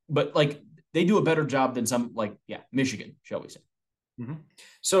 But like they do a better job than some like Michigan, shall we say.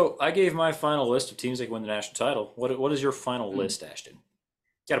 So I gave my final list of teams that can win the national title. What is your final list, Ashton?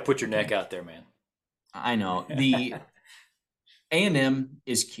 Got to put your neck out there, man. I know. The A&M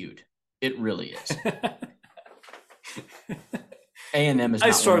is cute. It really is. A&M is.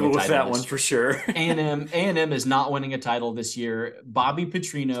 I struggle with that one for sure. A&M is not winning a title this year. Bobby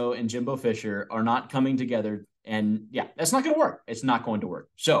Petrino and Jimbo Fisher are not coming together, and that's not going to work. It's not going to work.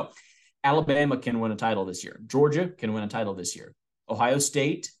 So, Alabama can win a title this year. Georgia can win a title this year. Ohio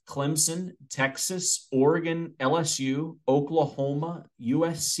State, Clemson, Texas, Oregon, LSU, Oklahoma,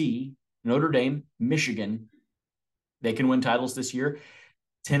 USC, Notre Dame, Michigan, they can win titles this year.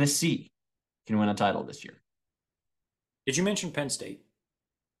 Tennessee can win a title this year. Did you mention Penn State?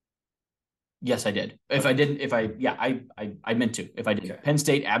 Yes, I did. If I didn't, I meant to. If I didn't, Penn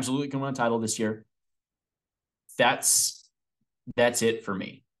State absolutely can win a title this year. That's it for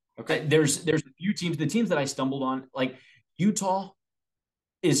me. Okay. There's a few teams. The teams that I stumbled on, like Utah,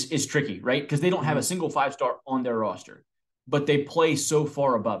 is tricky, right? Because they don't have a single 5-star on their roster, but they play so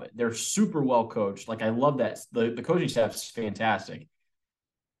far above it. They're super well coached. Like I love that. The coaching staff is fantastic.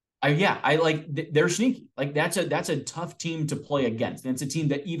 I like they're sneaky. Like that's a tough team to play against. And it's a team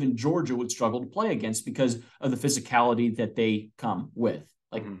that even Georgia would struggle to play against because of the physicality that they come with.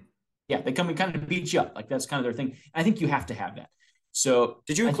 Like, they come and kind of beat you up. Like that's kind of their thing. I think you have to have that. So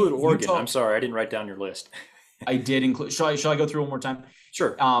did you include Oregon? I'm sorry, I didn't write down your list. I did include. Shall I go through one more time?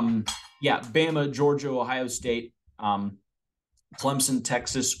 Sure. Yeah, Bama, Georgia, Ohio State, Clemson,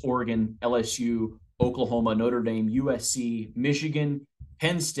 Texas, Oregon, LSU, Oklahoma, Notre Dame, USC, Michigan,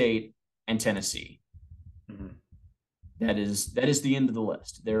 Penn State, and Tennessee. Mm-hmm. That is the end of the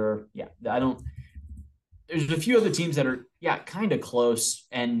list. There's a few other teams that are kind of close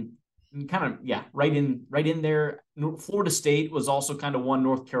and kind of right in there. Florida State was also kind of one.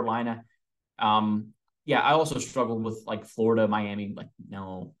 North Carolina. I also struggled with like Florida, Miami. Like,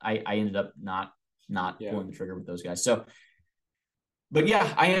 no, I ended up not pulling the trigger with those guys. So, but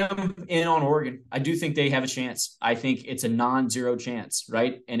yeah, I am in on Oregon. I do think they have a chance. I think it's a non-zero chance,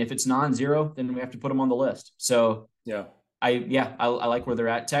 right? And if it's non-zero, then we have to put them on the list. So I like where they're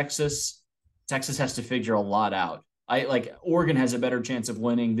at. Texas has to figure a lot out. Oregon has a better chance of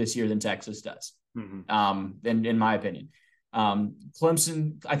winning this year than Texas does. Mm-hmm. In my opinion.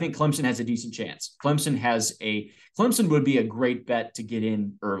 Clemson, I think Clemson has a decent chance. Clemson would be a great bet to get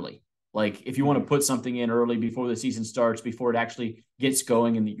in early. Like if you want to put something in early before the season starts, before it actually gets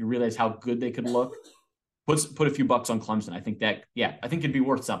going and you realize how good they could look, put a few bucks on Clemson. I think it'd be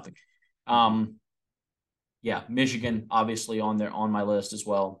worth something. Michigan obviously on my list as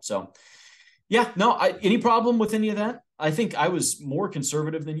well. So any problem with any of that? I think I was more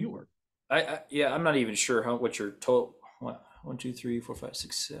conservative than you were. I'm not even sure what your total. 1, 2, 3, 4, 5,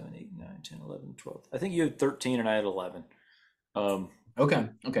 6, 7, 8, 9, 10, 11, 12. I think you had 13 and I had 11. Okay.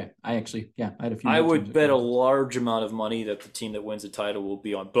 I actually, I had a few. I would bet a large amount of money that the team that wins the title will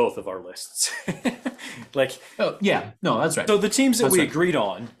be on both of our lists. that's right. So the teams that we agreed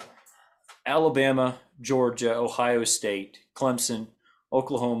on: Alabama, Georgia, Ohio State, Clemson,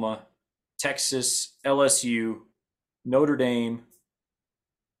 Oklahoma, Texas, LSU, Notre Dame,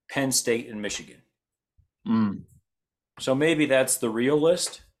 Penn State, and Michigan. So maybe that's the real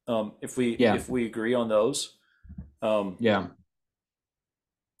list. If we agree on those. I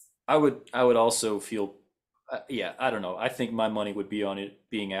would also feel, I don't know. I think my money would be on it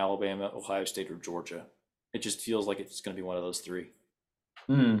being Alabama, Ohio State, or Georgia. It just feels like it's going to be one of those three.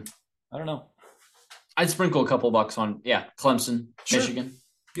 I don't know. I'd sprinkle a couple bucks on, Clemson, sure. Michigan.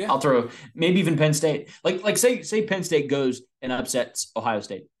 Yeah. I'll throw maybe even Penn State. Like say Penn State goes and upsets Ohio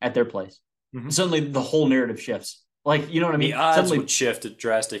State at their place. Mm-hmm. Suddenly the whole narrative shifts. Like, you know what I mean? The odds would shift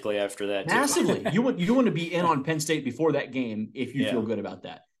drastically after that. Massively. You want to be in on Penn State before that game if you feel good about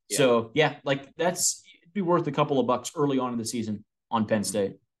that. Yeah. So it'd be worth a couple of bucks early on in the season on Penn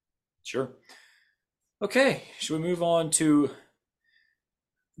State. Sure. Okay. Should we move on to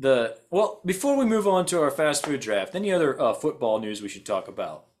before we move on to our fast food draft, any other football news we should talk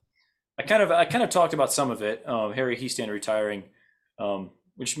about? I kind of talked about some of it. Harry Hiestand retiring,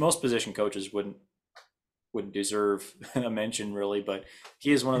 which most position coaches wouldn't deserve a mention really, but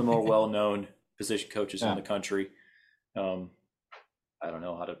he is one of the more well-known position coaches in the country. I don't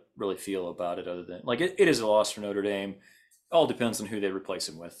know how to really feel about it other than it is a loss for Notre Dame. All depends on who they replace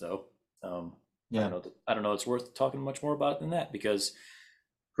him with, though. I don't know. It's worth talking much more about than that because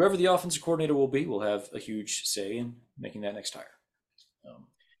whoever the offensive coordinator will be will have a huge say in making that next hire.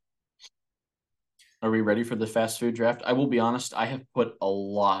 Are we ready for the fast food draft? I will be honest. I have put a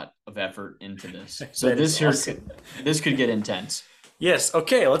lot of effort into this, so this could get intense. Yes.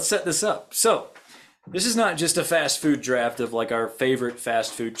 Okay. Let's set this up. So this is not just a fast food draft of our favorite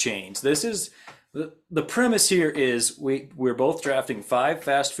fast food chains. This is the premise here is we're both drafting 5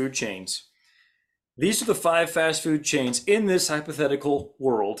 fast food chains. These are the 5 fast food chains in this hypothetical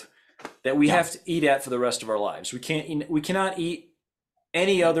world that we have to eat at for the rest of our lives. We cannot eat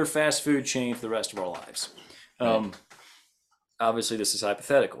any other fast food chain for the rest of our lives. Obviously, this is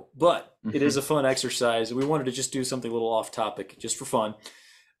hypothetical, but it is a fun exercise. We wanted to just do something a little off topic, just for fun.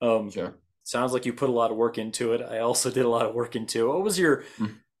 Sure. Sounds like you put a lot of work into it. I also did a lot of work into it. What was your,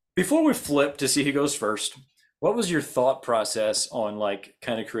 before we flip to see who goes first, what was your thought process on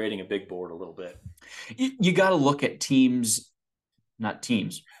kind of creating a big board a little bit? You got to look at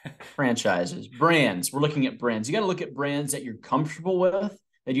franchises, brands. We're looking at brands. You got to look at brands that you're comfortable with,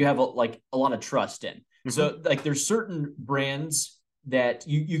 that you have a lot of trust in. So there's certain brands that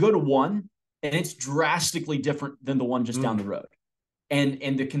you go to one and it's drastically different than the one just down the road.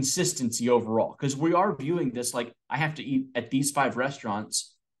 And the consistency overall, because we are viewing this I have to eat at these 5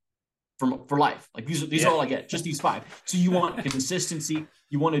 restaurants for life. These are all I get, just these 5. So you want consistency.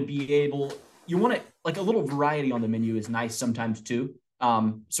 You want to be able. You want to a little variety on the menu is nice sometimes too.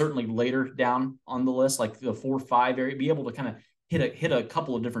 Certainly later down on the list, the 4 or 5 area, be able to kind of hit a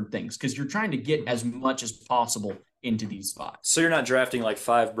couple of different things because you're trying to get as much as possible into these 5. So you're not drafting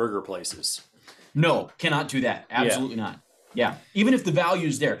 5 burger places. No, cannot do that. Absolutely not. Yeah. Even if the value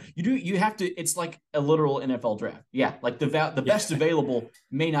is there, you have to, it's like a literal NFL draft. Yeah. Like the best available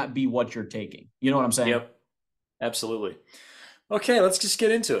may not be what you're taking. You know what I'm saying? Yep. Absolutely. Okay, let's just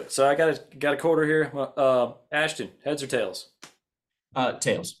get into it. So I got a quarter here. Ashton, heads or tails?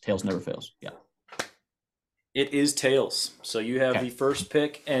 Tails. Tails never fails. Yeah. It is tails. So you have the first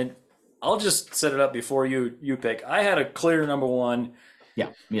pick, and I'll just set it up before you pick. I had a clear number one.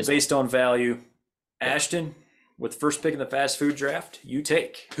 Yeah. Based on value. Ashton, with first pick in the fast food draft, you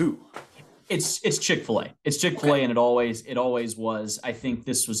take who? It's Chick-fil-A. It's Chick-fil-A, and it always was. I think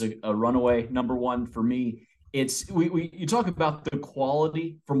this was a runaway number one for me. It's you talk about the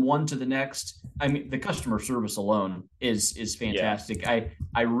quality from one to the next. I mean, the customer service alone is fantastic. Yeah.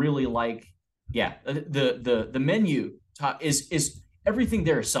 I really like. Yeah, the menu is everything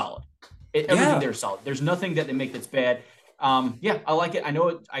there is solid. Everything there is solid. There's nothing that they make that's bad. Yeah, I like it. I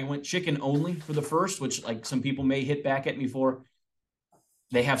know I went chicken only for the first, which like some people may hit back at me for.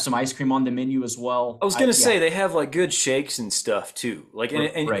 They have some ice cream on the menu as well. I was gonna say they have like good shakes and stuff too. Like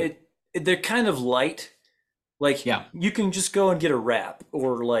and they're kind of light. Like you can just go and get a wrap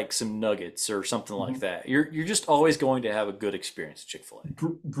or like some nuggets or something like that. You're just always going to have a good experience at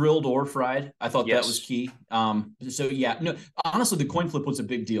Chick-fil-A. Grilled or fried. I thought that was key. So yeah, no, honestly, the coin flip was a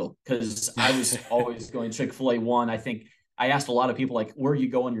big deal because I was always going Chick-fil-A one. I think I asked a lot of people like, where are you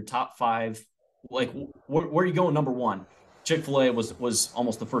going your top five? Like where are you going number one? Chick-fil-A was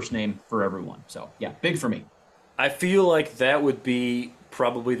almost the first name for everyone. So yeah, big for me. I feel like that would be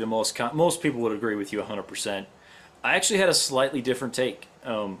probably the most people would agree with you 100%. I actually had a slightly different take.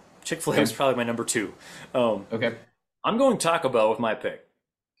 Chick-fil-A was probably my number two. Okay. I'm going Taco Bell with my pick.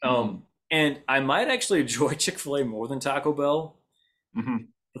 And I might actually enjoy Chick-fil-A more than Taco Bell.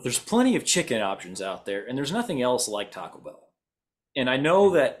 But there's plenty of chicken options out there, and there's nothing else like Taco Bell. And I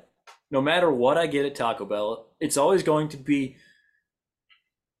know that no matter what I get at Taco Bell, it's always going to be,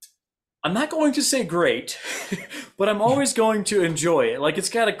 I'm not going to say great, but I'm always going to enjoy it. Like, it's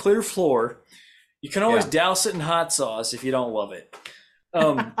got a clear floor. You can always douse it in hot sauce if you don't love it.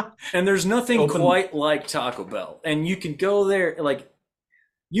 And there's nothing quite like Taco Bell. And you can go there, like,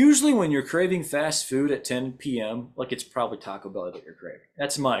 usually when you're craving fast food at 10 p.m., like, it's probably Taco Bell that you're craving.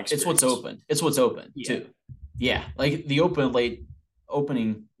 That's my experience. It's what's open, too. Yeah, like the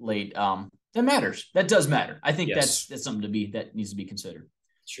opening late, that matters. That does matter. I think that's something that needs to be considered.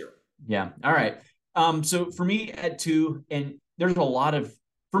 Sure. Yeah. All right. So for me at two, and there's a lot of,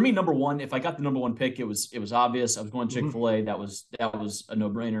 for me, number one, if I got the number one pick, it was obvious. I was going Chick-fil-A. That was a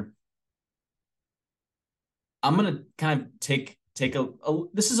no-brainer. I'm going to kind of take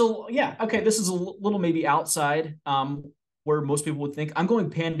this is a little maybe outside where most people would think. I'm going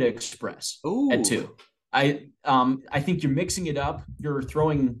Panda Express at two. I think you're mixing it up. You're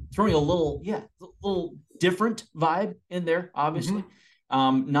throwing a little different vibe in there, obviously.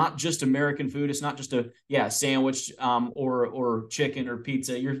 Not just American food. It's not just a sandwich or chicken or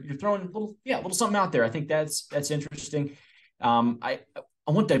pizza. You're throwing a little something out there. I think that's interesting. I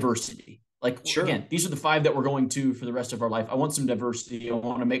want diversity. Like, again, these are the five that we're going to for the rest of our life. I want some diversity. I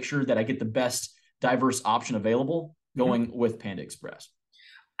want to make sure that I get the best diverse option available going with Panda Express.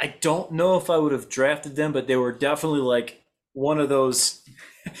 I don't know if I would have drafted them, but they were definitely like one of those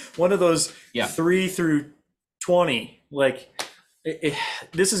 3 through 20. Like,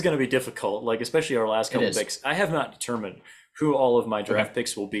 this is going to be difficult, like especially our last couple picks. I have not determined who all of my draft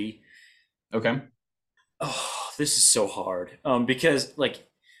picks will be. Okay. Oh, this is so hard. Because like,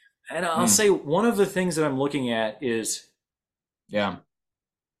 and I'll say one of the things that I'm looking at is,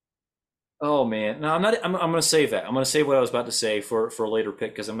 oh man, no, I'm not. I'm going to save that. I'm going to save what I was about to say for a later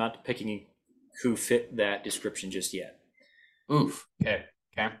pick because I'm not picking who fit that description just yet. Oof. Okay.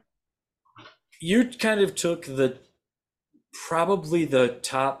 You kind of took probably the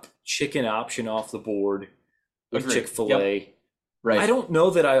top chicken option off the board with Chick-fil-A. Yep. Right. I don't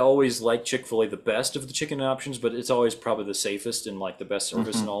know that I always like Chick-fil-A the best of the chicken options, but it's always probably the safest and like the best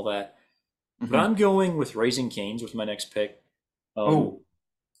service and all that. But I'm going with Raising Cane's with my next pick.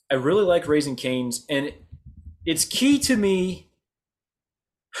 I really like Raising Cane's, and it's key to me.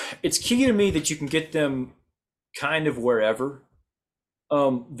 It's key to me that you can get them kind of wherever.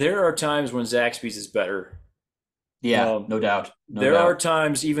 There are times when Zaxby's is better. Yeah, no doubt. There are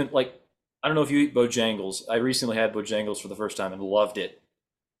times even like, I don't know if you eat Bojangles. I recently had Bojangles for the first time and loved it.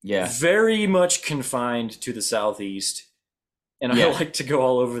 Yeah. Very much confined to the Southeast. And I like to go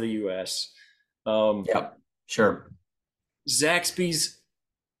all over the U.S. Sure. Zaxby's,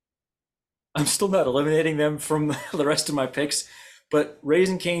 I'm still not eliminating them from the rest of my picks, but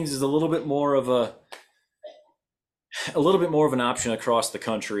Raising Cane's is a little bit more of an option across the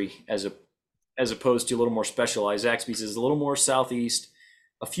country as as opposed to a little more specialized. Zaxby's is a little more southeast,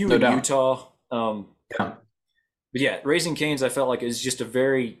 a few No in doubt. Utah. Yeah. But yeah, Raising Cane's I felt like is just a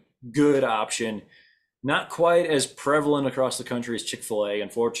very good option. Not quite as prevalent across the country as Chick-fil-A,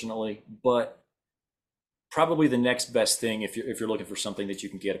 unfortunately, but probably the next best thing if you're looking for something that you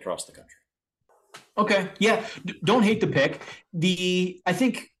can get across the country. Okay. Yeah. Don't hate the pick. I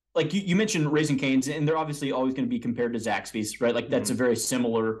think like you mentioned Raising Cane's, and they're obviously always going to be compared to Zaxby's, right? Like that's a very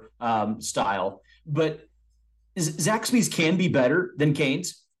similar style. But Zaxby's can be better than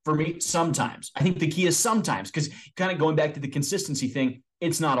Cane's for me sometimes. I think the key is sometimes, because kind of going back to the consistency thing,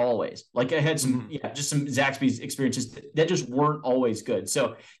 it's not always. Like I had some, just some Zaxby's experiences that just weren't always good.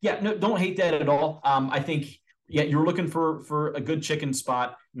 So yeah, no, don't hate that at all. I think you're looking for a good chicken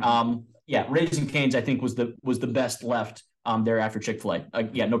spot. Raising Cane's I think was the best left there after Chick-fil-A.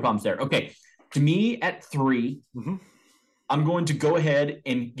 No problems there. Okay, to me at 3, I'm going to go ahead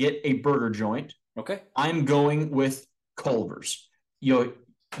and get a burger joint. Okay, I'm going with Culver's.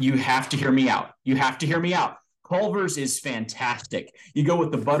 You have to hear me out. You have to hear me out. Culver's is fantastic. You go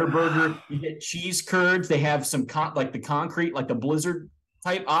with the butter burger, you get cheese curds. They have some like the concrete, like the Blizzard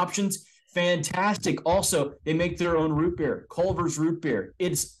type options. Fantastic. Also, they make their own root beer, Culver's root beer.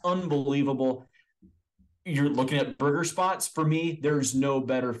 It's unbelievable. You're looking at burger spots. For me, there's no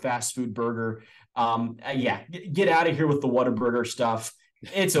better fast food burger. Get out of here with the Whataburger stuff.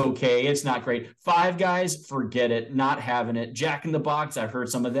 It's okay. It's not great. Five Guys, forget it. Not having it. Jack in the Box, I've heard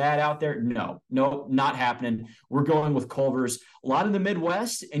some of that out there. No, not happening. We're going with Culver's. A lot in the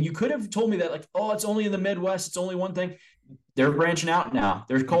Midwest, and you could have told me that, like, oh, it's only in the Midwest. It's only one thing. They're branching out now.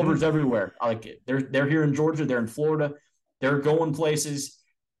 There's Culver's everywhere. I like it. They're here in Georgia. They're in Florida. They're going places.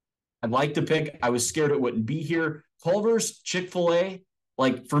 I'd like to pick. I was scared it wouldn't be here. Culver's, Chick-fil-A,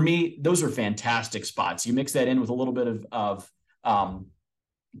 like for me, those are fantastic spots. You mix that in with a little bit of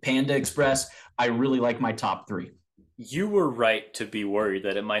Panda Express. I really like my top 3. You were right to be worried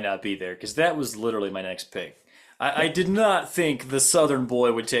that it might not be there, because that was literally my next pick. I did not think the Southern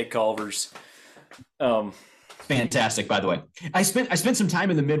boy would take Culver's. Fantastic, by the way. I spent some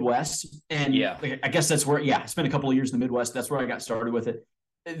time in the Midwest, and I guess that's where I spent a couple of years in the Midwest. That's where I got started with it.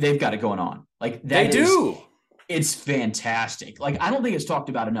 They've got it going on. Like that. They do. It's fantastic. Like I don't think it's talked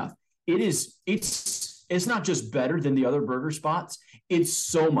about enough. It's not just better than the other burger spots. It's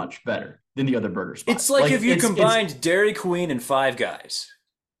so much better than the other burger spots. It's like if you combined Dairy Queen and Five Guys.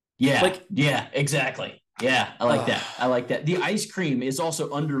 Yeah. Exactly. Yeah, I like that. I like that. The ice cream is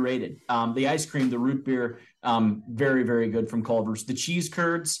also underrated. The ice cream, the root beer, very, very good from Culver's. The cheese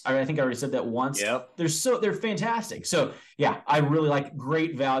curds, I think I already said that once. Yep. They're fantastic. So yeah, I really like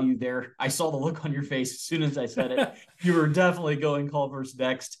great value there. I saw the look on your face as soon as I said it. You were definitely going Culver's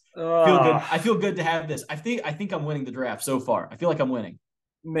next. Feel good. I feel good to have this. I think I'm winning the draft so far. I feel like I'm winning.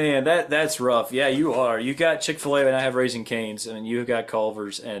 Man, that's rough. Yeah, you are. You got Chick-fil-A and I have Raising Cane's, and you got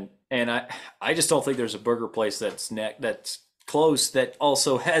Culver's, and I just don't think there's a burger place that's close that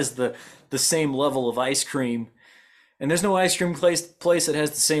also has the same level of ice cream. And there's no ice cream place that has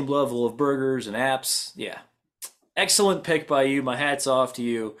the same level of burgers and apps. Yeah. Excellent pick by you. My hat's off to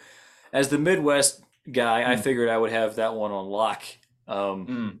you. As the Midwest guy, I figured I would have that one on lock.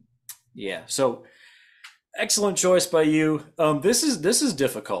 Yeah. So excellent choice by you. This is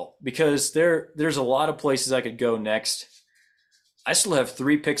difficult because there's a lot of places I could go next. I still have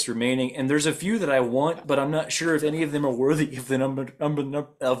 3 picks remaining, and there's a few that I want, but I'm not sure if any of them are worthy of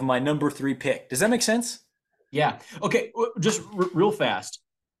of my number 3 pick. Does that make sense? Yeah. Okay. Just real fast.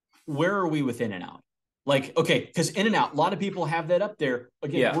 Where are we with In-N-Out? Like, okay, because In-N-Out, a lot of people have that up there.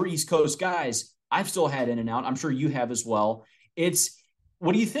 Again, we're East Coast guys. I've still had In-N-Out. I'm sure you have as well.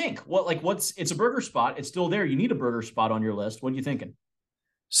 What do you think? It's a burger spot. It's still there. You need a burger spot on your list. What are you thinking?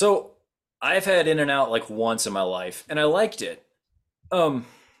 So I've had In-N-Out like once in my life, and I liked it.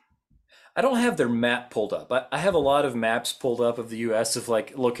 I don't have their map pulled up. I have a lot of maps pulled up of the U.S. of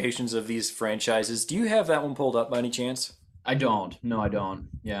like locations of these franchises. Do you have that one pulled up by any chance? I don't. No, I don't.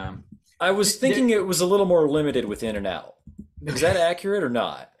 Yeah. I was thinking it was a little more limited with In-N-Out. Is that accurate or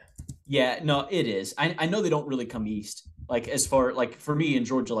not? Yeah, no, it is. I know they don't really come east. Like as far like for me in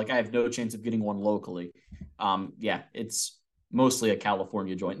Georgia, like I have no chance of getting one locally. It's mostly a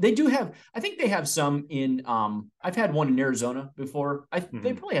California joint. They do have, I think they have some in, I've had one in Arizona before.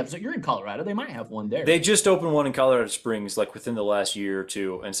 They probably have, so you're in Colorado. They might have one there. They just opened one in Colorado Springs, like within the last year or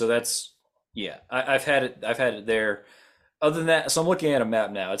two. And so that's, I've had it there. Other than that, so I'm looking at a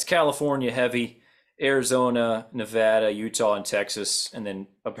map now. It's California heavy, Arizona, Nevada, Utah, and Texas. And then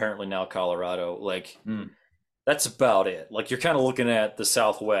apparently now Colorado. Like that's about it. Like you're kind of looking at the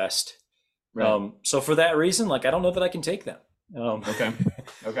Southwest. Right. So for that reason, like, I don't know that I can take them. Okay.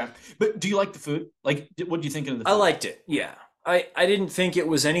 Okay. But do you like the food? Like, what do you think of the I food? liked it. Yeah, I didn't think it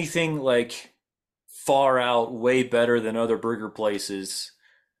was anything like far out way better than other burger places.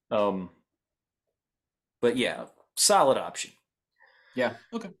 Um, but yeah, solid option. Yeah.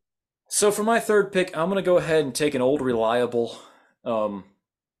 Okay. So for my third pick, I'm gonna go ahead and take an old reliable. Um,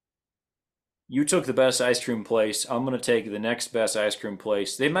 you took the best ice cream place. I'm gonna take the next best ice cream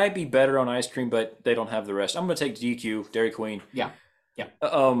place. They might be better on ice cream, but they don't have the rest. I'm gonna take DQ, Dairy Queen. Yeah. Yeah.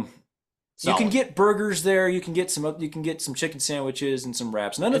 Um, you can Solid. get burgers there. You can get some chicken sandwiches and some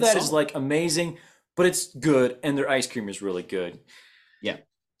wraps. None of It's that is solid. like amazing, but it's good, and their ice cream is really good. Yeah.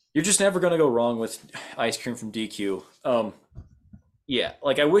 You're just never gonna go wrong with ice cream from DQ. Yeah,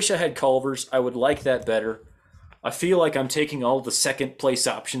 like I wish I had Culver's. I would like that better. I feel like I'm taking all the second place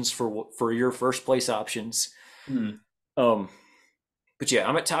options for your first place options. Hmm. Um, but yeah,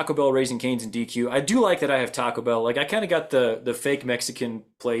 I'm at Taco Bell, Raising Cane's, and DQ. I do like that I have Taco Bell. Like I kind of got the fake Mexican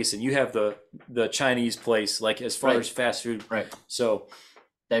place, and you have the Chinese place. Like as far Right. as fast food. Right. So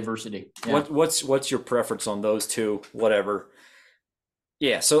Diversity. Yeah. what's your preference on those two? Whatever.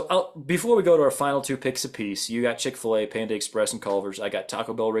 Yeah. So before we go to our final two picks apiece, you got Chick-fil-A, Panda Express, and Culver's. I got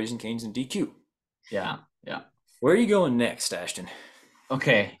Taco Bell, Raising Cane's, and DQ. Yeah. Yeah. Where are you going next, Ashton?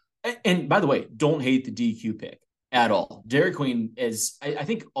 Okay. And by the way, don't hate the DQ pick at all. Dairy Queen is, I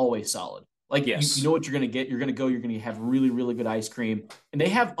think, always solid. Like you Yes. know what you're gonna get. You're gonna have really, really good ice cream. And they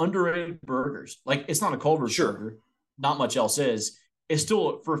have underrated burgers. Like it's not a Culver's Sure. burger. Not much else is. It's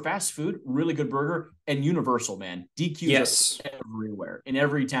still for fast food, really good burger and universal, man. DQs Yes. are everywhere in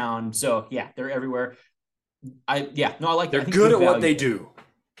every town. So yeah, they're everywhere. I like They're I think good at what value they there. do.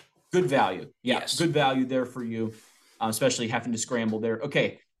 Good value. Yeah, Yes. good value there for you, especially having to scramble there.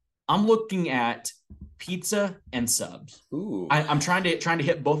 Okay, I'm looking at pizza and subs. Ooh. I'm trying to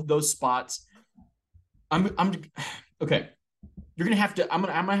hit both of those spots. I'm okay. You're gonna have to. I'm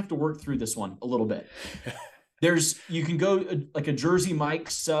gonna have to work through this one a little bit. You can go like a Jersey Mike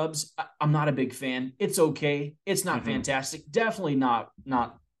subs. I'm not a big fan. It's okay. It's not fantastic. Definitely not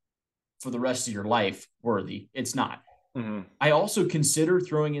for the rest of your life worthy. It's not. I also consider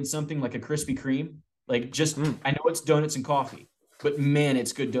throwing in something like a Krispy Kreme. Like I know it's donuts and coffee, but man,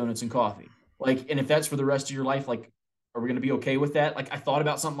 it's good donuts and coffee. Like, and if that's for the rest of your life, like, are we going to be okay with that? Like, I thought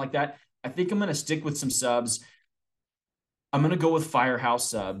about something like that. I think I'm going to stick with some subs. I'm going to go with Firehouse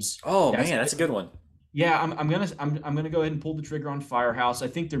subs. Oh man, that's a good one. Yeah, I'm gonna go ahead and pull the trigger on Firehouse. I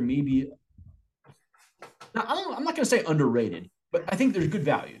think there may be. Now, I'm not gonna say underrated, but I think there's good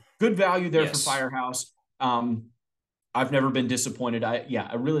value. Good value there for Firehouse. I've never been disappointed.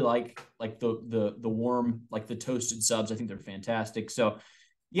 I really like the warm, like the toasted subs. I think they're fantastic. So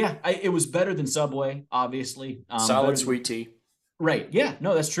yeah, it was better than Subway, obviously. Solid sweet tea. Right. Yeah.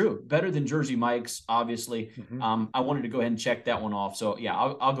 No, that's true. Better than Jersey Mike's, obviously. I wanted to go ahead and check that one off. So yeah,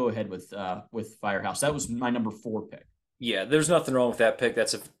 I'll go ahead with Firehouse. That was my number 4 pick. Yeah, there's nothing wrong with that pick.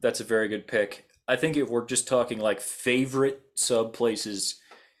 That's a very good pick. I think if we're just talking like favorite sub places,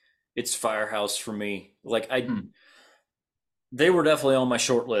 it's Firehouse for me. Like they were definitely on my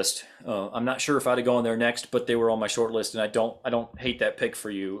short list. I'm not sure if I'd have gone there next, but they were on my short list, and I don't hate that pick for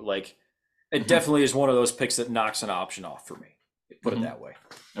you. Like it definitely is one of those picks that knocks an option off for me. Put it that way.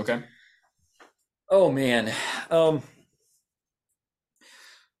 Okay. Oh man.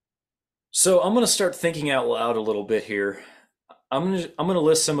 So I'm gonna start thinking out loud a little bit here. I'm gonna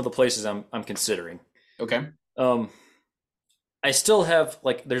list some of the places I'm considering. Okay. I still have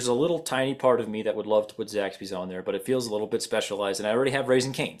like there's a little tiny part of me that would love to put Zaxby's on there, but it feels a little bit specialized, and I already have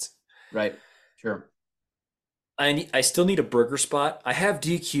Raising Cane's. Right. Sure. I still need a burger spot. I have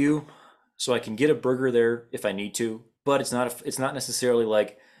DQ, so I can get a burger there if I need to, but it's not necessarily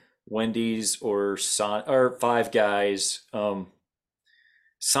like Wendy's or Five Guys.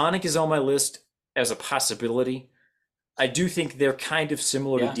 Sonic is on my list as a possibility. I do think they're kind of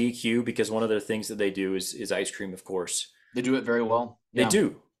similar to DQ because one of the things that they do is ice cream, of course. They do it very well. They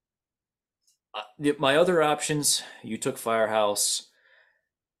do. My other options, you took Firehouse.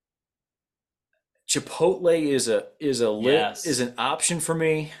 Chipotle is an option for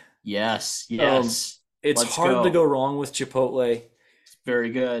me. Yes. It's hard to go wrong with Chipotle. It's very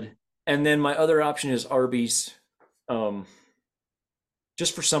good. And then my other option is Arby's.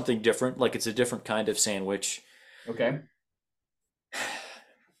 Just for something different, like it's a different kind of sandwich. Okay.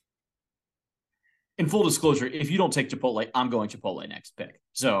 In full disclosure, if you don't take Chipotle, I'm going Chipotle next pick.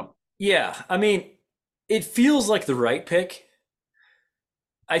 So yeah, I mean, it feels like the right pick.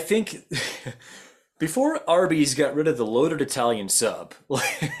 I think before Arby's got rid of the loaded Italian sub,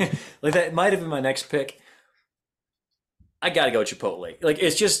 like that might have been my next pick. I gotta go Chipotle. Like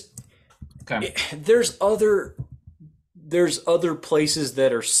it's just there's other there's other places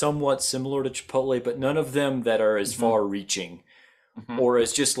that are somewhat similar to Chipotle, but none of them that are as far reaching or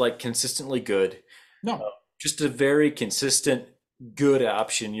as just like consistently good. No. Just a very consistent, good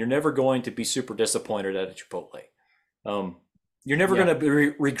option. You're never going to be super disappointed at a Chipotle. You're never going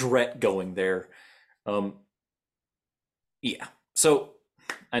to regret going there. Yeah. So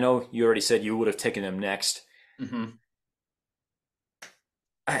I know you already said you would have taken them next.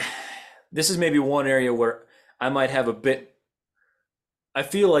 This is maybe one area where I might have a bit. I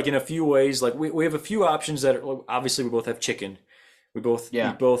feel like in a few ways, like we have a few options that are, obviously we both have chicken. We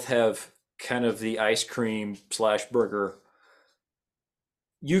both have kind of the ice cream / burger.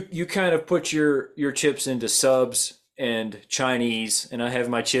 You kind of put your chips into subs and Chinese, and I have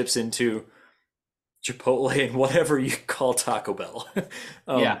my chips into Chipotle and whatever you call Taco Bell.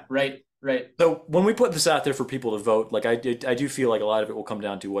 Right. So when we put this out there for people to vote, like I do feel like a lot of it will come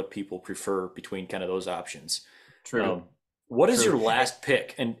down to what people prefer between kind of those options. True. What is your last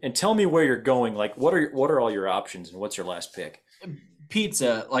pick? And tell me where you're going. Like what are all your options and what's your last pick?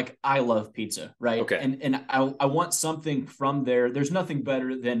 Pizza, like I love pizza, right? Okay. And I want something from there. There's nothing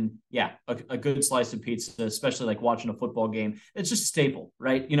better than a good slice of pizza, especially like watching a football game. It's just a staple,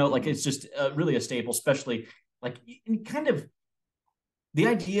 right? Like it's just really a staple, especially like kind of the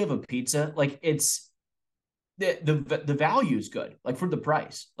idea of a pizza, like it's the value is good, like for the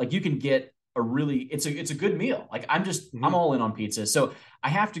price. Like you can get it's a good meal. Like I'm all in on pizza. So I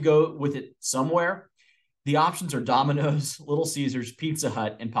have to go with it somewhere. The options are Domino's, Little Caesars, Pizza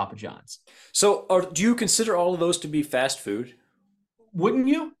Hut, and Papa John's. So do you consider all of those to be fast food? Wouldn't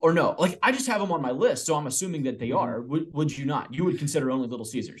you? Or no? Like I just have them on my list, so I'm assuming that they are. Would you not? You would consider only Little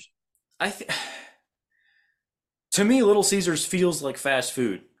Caesars. To me, Little Caesars feels like fast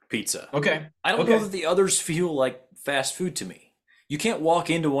food pizza. Okay. I don't know that the others feel like fast food to me. You can't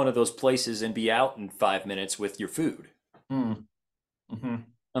walk into one of those places and be out in 5 minutes with your food.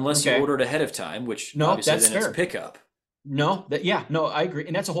 Unless you order it ahead of time, which obviously then it's pickup. No, I agree.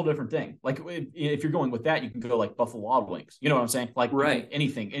 And that's a whole different thing. Like if you're going with that, you can go like Buffalo Wild Wings. You know what I'm saying? Like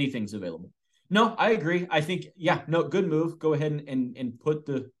anything's available. No, I agree. I think, good move. Go ahead and put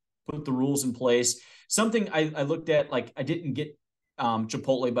the rules in place. Something I looked at, like I didn't get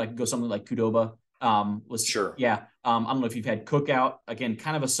Chipotle, but I could go something like Qdoba. I don't know if you've had Cookout. Again,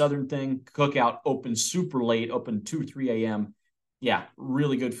 kind of a Southern thing. Cookout open super late, open 2 or 3 a.m. Yeah,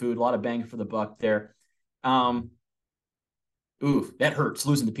 really good food. A lot of bang for the buck there. Ooh, that hurts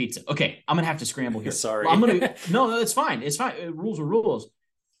losing the pizza. Okay, I'm gonna have to scramble here. Sorry. Well, no, it's fine. It's fine. Rules are rules.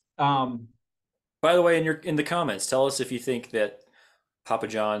 By the way, in the comments, tell us if you think that Papa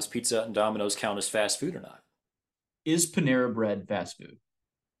John's, Pizza Hut, and Domino's count as fast food or not. Is Panera Bread fast food?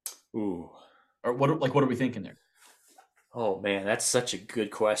 Ooh. Or what are we thinking there? Oh man, that's such a good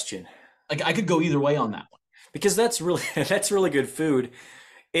question. Like I could go either way on that one. Because that's really good food.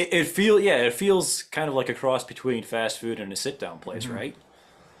 It feels kind of like a cross between fast food and a sit down place, right?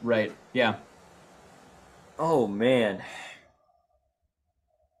 Right. Yeah. Oh man.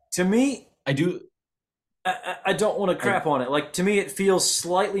 To me, I don't want to crap on it. Like to me, it feels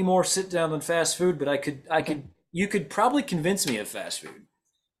slightly more sit down than fast food, but you could probably convince me of fast food.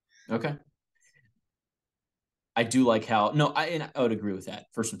 Okay. I do like how I would agree with that.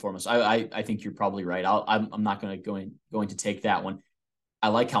 First and foremost, I think you're probably right. I'm not going to take that one. I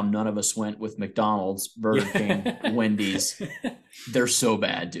like how none of us went with McDonald's, Burger King, Wendy's. They're so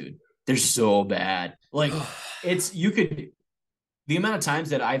bad, dude. They're so bad. Like the amount of times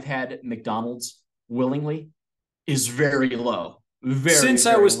that I've had McDonald's willingly is very low. Since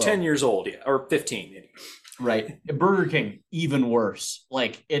I was 10 years old, or 15. Right. Burger King, even worse.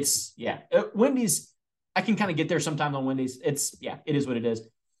 Like Wendy's. I can kind of get there sometimes on Wendy's. It is what it is.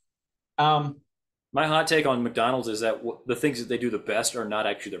 My hot take on McDonald's is that the things that they do the best are not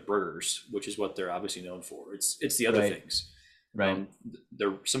actually their burgers, which is what they're obviously known for. It's the other things. Right.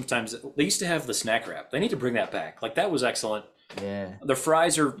 They're sometimes they used to have the snack wrap. They need to bring that back. Like that was excellent. Yeah. The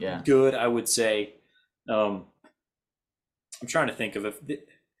fries are good, I would say. I'm trying to think of it.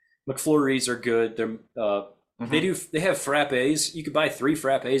 McFlurries are good. They're they have frappes. You could buy 3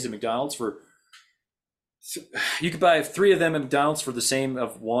 frappes at McDonald's for. You could buy 3 of them at McDonald's for the same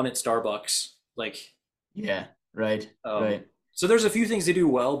of 1 at Starbucks. Like, right. So there's a few things they do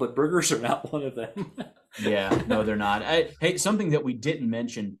well, but burgers are not one of them. Yeah, no, they're not. Hey, something that we didn't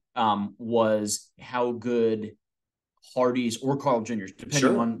mention was how good Hardee's or Carl Jr.'s,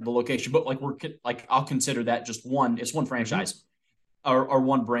 depending on the location. But I'll consider that just one. It's one franchise or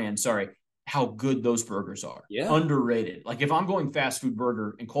one brand. Sorry, how good those burgers are. Yeah, underrated. Like if I'm going fast food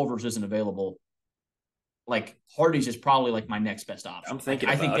burger and Culver's isn't available, like Hardee's is probably like my next best option. I'm thinking.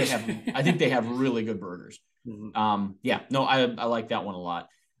 I think they have really good burgers. Yeah, no, I like that one a lot.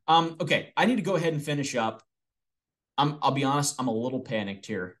 Okay, I need to go ahead and finish up. I'll be honest, I'm a little panicked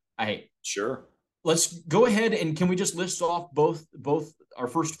here. Sure. Let's go ahead and can we just list off both our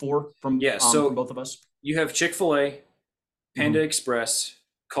first four from both of us? You have Chick-fil-A, Panda Express,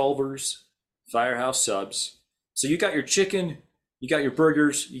 Culver's, Firehouse Subs. So you got your chicken, you got your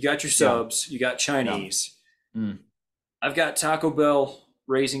burgers, you got your subs, you got Chinese. I've got Taco Bell,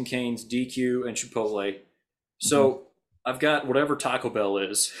 Raising Cane's, DQ, and Chipotle. So I've got whatever Taco Bell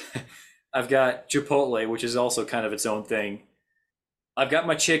is. I've got Chipotle, which is also kind of its own thing. I've got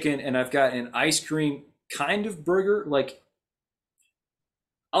my chicken, and I've got an ice cream kind of burger. Like,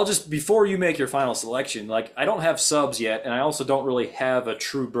 I'll just, before you make your final selection, like, I don't have subs yet, and I also don't really have a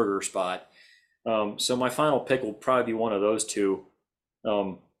true burger spot. So my final pick will probably be one of those two.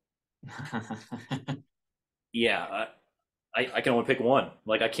 Yeah, I can only pick one.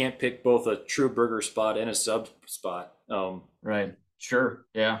 Like, I can't pick both a true burger spot and a sub spot. Right. Sure.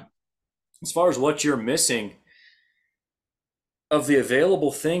 Yeah. As far as what you're missing of the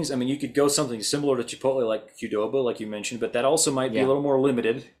available things, I mean, you could go something similar to Chipotle, like Qdoba, like you mentioned, but that also might be a little more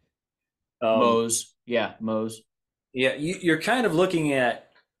limited. Moe's. Yeah, Moe's. Yeah, you're kind of looking at,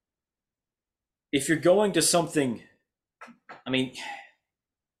 if you're going to something, I mean,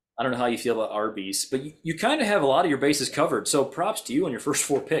 I don't know how you feel about Arby's, but you kind of have a lot of your bases covered. So props to you on your first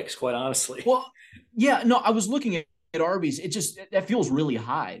four picks, quite honestly. Well, yeah, no, I was looking at Arby's. That feels really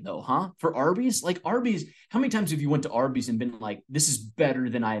high though, huh? For Arby's, like Arby's, how many times have you went to Arby's and been like, this is better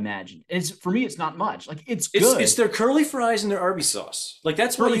than I imagined? And for me, it's not much. Like it's good. It's their curly fries and their Arby's sauce. Like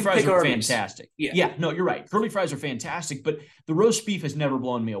that's why you pick Arby's. Fantastic. Yeah, no, you're right. Curly fries are fantastic, but the roast beef has never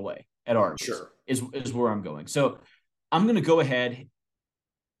blown me away at Arby's. Sure. Is where I'm going. So I'm gonna go ahead.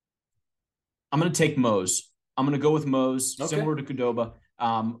 I'm gonna take Moe's. I'm gonna go with Moe's, similar to Qdoba.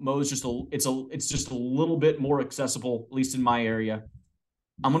 Moe's it's just a little bit more accessible, at least in my area.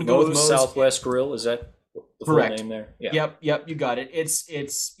 I'm gonna go with Moe's Southwest Grill. Is that the full name there? Yeah. Yep, you got it.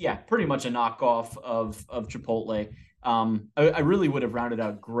 It's pretty much a knockoff of Chipotle. I really would have rounded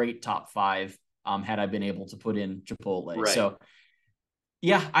out great top five had I been able to put in Chipotle. Right. So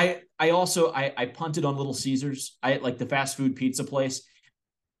yeah, I also punted on Little Caesars. I like the fast food pizza place.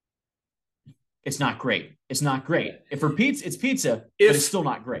 It's not great. It's not great. If for pizza, it's pizza, but it's still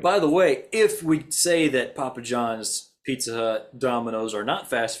not great. By the way, if we say that Papa John's, Pizza Hut, Domino's are not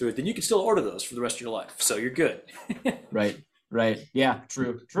fast food, then you can still order those for the rest of your life. So you're good. Right. Yeah,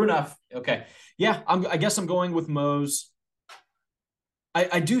 true enough. Okay. Yeah, I guess I'm going with Moe's.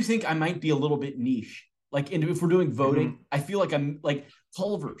 I do think I might be a little bit niche. Like, if we're doing voting, I feel like I'm like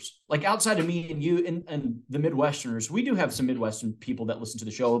Culver's. Like, outside of me and you and the Midwesterners, we do have some Midwestern people that listen to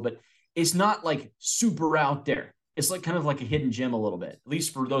the show, but it's not like super out there. It's like kind of like a hidden gem a little bit, at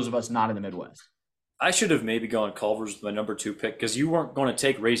least for those of us not in the Midwest. I should have maybe gone Culver's with my number 2 pick because you weren't going to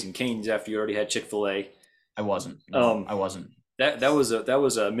take Raising Cane's after you already had Chick-fil-A. I wasn't. No, I wasn't. That was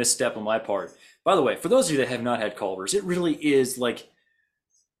a misstep on my part. By the way, for those of you that have not had Culver's, it really is like,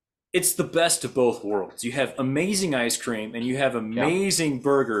 it's the best of both worlds. You have amazing ice cream and you have amazing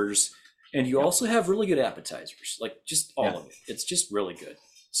burgers, and you also have really good appetizers. Like, just all of it. It's just really good.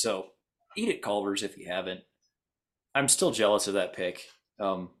 So eat at Culver's if you haven't. I'm still jealous of that pick.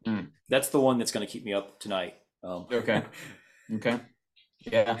 That's the one that's going to keep me up tonight. Okay.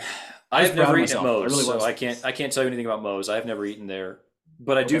 Yeah. I've never eaten at Moe's, so I can't tell you anything about Moe's. I've never eaten there.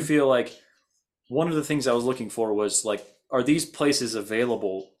 But I do feel like one of the things I was looking for was, like, are these places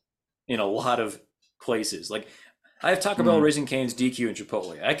available in a lot of places? Like, I have Taco Bell, Raising Cane's, DQ, and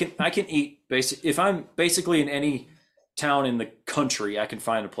Chipotle. I can eat if I'm basically in any town in the country, I can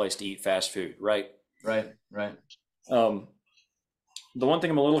find a place to eat fast food, right? Right. The one thing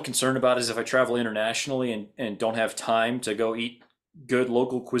I'm a little concerned about is if I travel internationally and don't have time to go eat good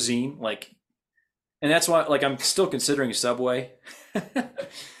local cuisine, like, and that's why, like, I'm still considering Subway.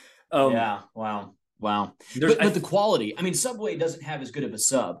 Yeah. Wow. But the quality, I mean, Subway doesn't have as good of a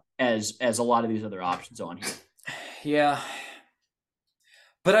sub as a lot of these other options on here. Yeah.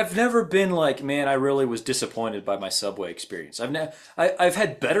 But I've never been like, man, I really was disappointed by my Subway experience. I've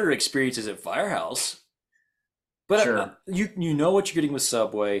had better experiences at Firehouse, but you know what you're getting with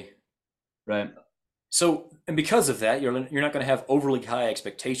Subway, right? So, and because of that, you're not going to have overly high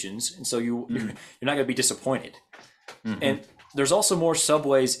expectations, and so you're not going to be disappointed. And there's also more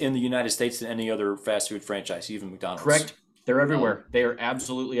Subways in the United States than any other fast food franchise, even McDonald's. Correct. They're everywhere. They are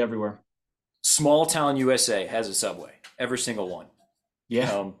absolutely everywhere. Small town USA has a Subway, every single one.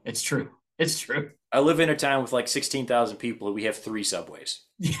 Yeah, it's true. I live in a town with like 16,000 people, and we have 3 Subways.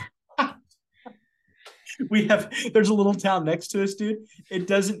 There's a little town next to us, dude. It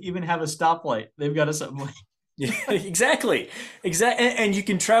doesn't even have a stoplight. They've got a Subway. Yeah, exactly. And you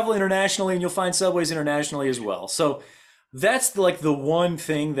can travel internationally and you'll find Subways internationally as well. So that's like the one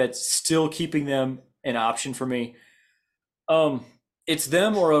thing that's still keeping them an option for me. Um, it's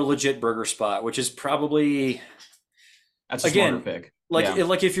them or a legit burger spot, which is probably That's a smarter again pick. like Yeah.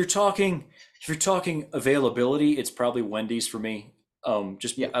 like if you're talking availability, it's probably Wendy's for me.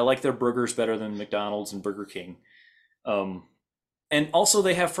 Just Yeah. I like their burgers better than McDonald's and Burger King. Um, and also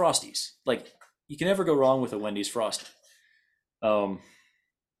they have Frosties. Like you can never go wrong with a Wendy's Frosty. Um,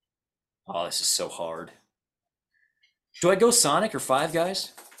 oh, this is so hard. Do I go Sonic or Five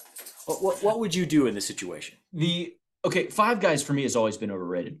Guys? What would you do in this situation? The okay, Five Guys for me has always been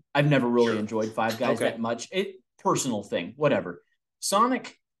overrated. I've never really Sure. enjoyed Five Guys Okay. that much. It personal thing, whatever.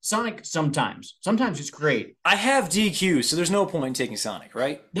 Sonic sometimes it's great. I have DQ, so there's no point in taking Sonic,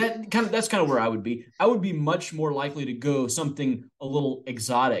 right? That's kind of where I would be. I would be much more likely to go something a little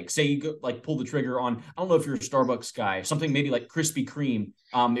exotic. Say you go like pull the trigger on. I don't know if you're a Starbucks guy. Something maybe like Krispy Kreme.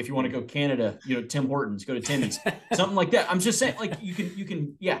 If you want to go Canada, Tim Hortons, go to Timmy's, something like that. I'm just saying, like you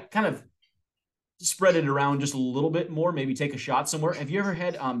can yeah, kind of spread it around just a little bit more. Maybe take a shot somewhere. Have you ever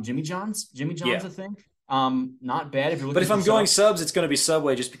had Jimmy John's? Jimmy John's Yeah. a thing. Not bad if you're But looking if for I'm going subs. subs, it's going to be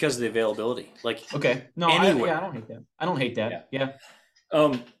Subway just because of the availability. Like Okay, no, anywhere. I don't hate that. I don't hate Yeah. that. Yeah,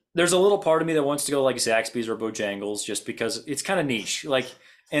 Um, there's a little part of me that wants to go like Zaxby's or Bojangles just because it's kind of niche. Like,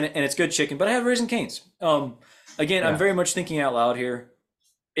 and it's good chicken, but I have Raising Cane's. Again, I'm yeah. very much thinking out loud here.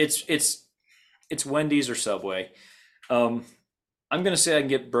 It's Wendy's or Subway. Um, I'm going to say I can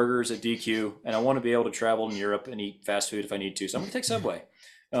get burgers at DQ, and I want to be able to travel in Europe and eat fast food if I need to. So I'm going to take Subway.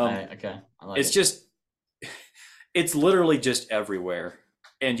 Okay, I like It's it. just, it's literally just everywhere,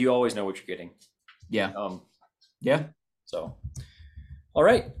 and you always know what you're getting. Yeah, Um, yeah, so, all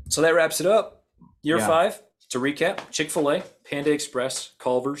right. So that wraps it up. Year yeah. 5, to recap: Chick-fil-A, Panda Express,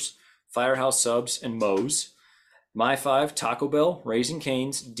 Culver's, Firehouse Subs, and Moe's. My 5: Taco Bell, Raising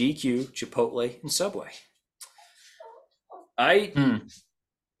Cane's, DQ, Chipotle, and Subway. I Hmm.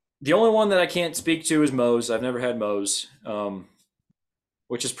 The only one that I can't speak to is Moe's. I've never had Moe's,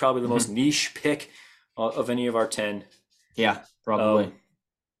 which is probably the most Mhm. niche pick of any of our 10. Yeah, probably. Um,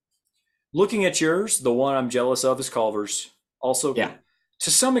 looking at yours, the one I'm jealous of is Culver's. Also, Yeah,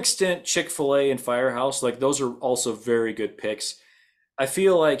 to some extent, Chick-fil-A and Firehouse, like those are also very good picks. I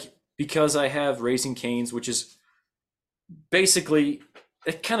feel like because I have Raising Cane's, which is basically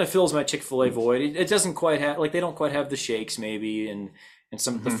it kind of fills my Chick-fil-A void. It doesn't quite have like they don't quite have the shakes maybe and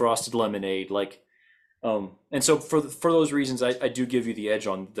some of the Mhm. frosted lemonade like and so for those reasons I do give you the edge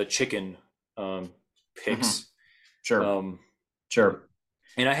on the chicken Mhm. picks. Sure, Um, sure.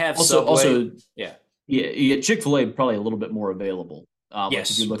 and I have Subway. Also, Yeah. yeah. Chick-fil-A probably a little bit more available. Like if you're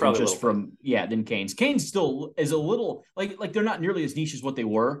Yes, looking probably a just little bit. from than Canes. Canes still is a little like they're not nearly as niche as what they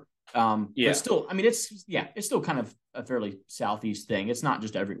were. But Yeah, still, I mean, it's still kind of a fairly southeast thing. It's not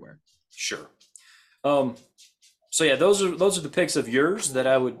just everywhere. sure. Um, so yeah, those are the picks of yours that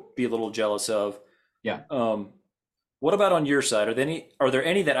I would be a little jealous of. Yeah. Um, what about on your side? Are there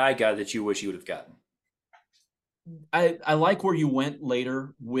any that I got that you wish you would have gotten? I like where you went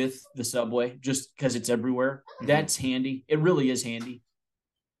later with the subway just because it's everywhere. Mm-hmm. That's handy. It really is handy.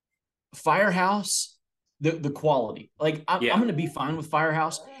 Firehouse, the quality. Like I'm Yeah. gonna be fine with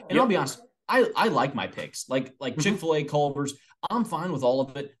Firehouse. And I'll Yep. be honest, I like my picks. Like Mm-hmm. Chick-fil-A, Culver's, I'm fine with all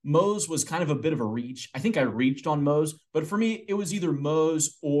of it. Moe's was kind of a bit of a reach. I think I reached on Moe's, but for me, it was either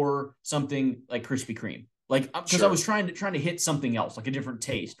Moe's or something like Krispy Kreme. Like because I Sure. was trying to hit something else, like a different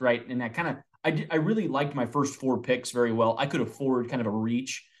taste, right? And that kind of I really liked my first 4 picks very well. I could afford kind of a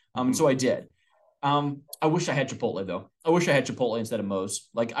reach, Mm-hmm. so I did. I wish I had Chipotle though. I wish I had Chipotle instead of Moe's.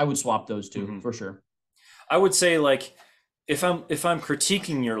 Like I would swap those two Mm-hmm. for sure. I would say like if I'm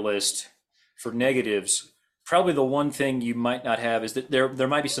critiquing your list for negatives, probably the one thing you might not have is that there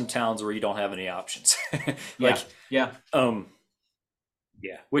might be some towns where you don't have any options. Yeah, Like yeah, um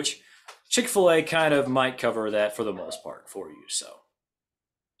yeah, which Chick-fil-A kind of might cover that for the most part for you. So,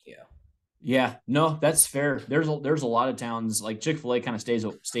 yeah. yeah. No, that's fair. There's a lot of towns like Chick-fil-A kind of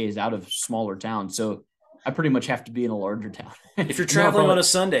stays out of smaller towns, so I pretty much have to be in a larger town. If you're No, traveling on probably. a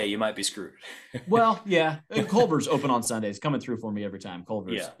Sunday, you might be screwed. Well, yeah. Culver's open on Sundays, coming through for me every time. Yeah,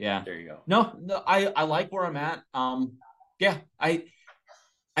 Culver's, yeah. there you go. No, no, I like where I'm at. Yeah,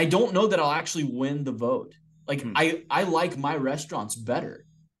 I don't know that I'll actually win the vote. Like I like my restaurants better.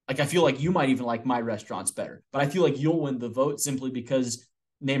 Like I feel like you might even like my restaurants better, but I feel like you'll win the vote simply because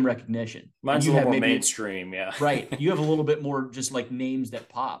name recognition. And Mine's a you little have more maybe mainstream, yeah. right. You have a little bit more just like names that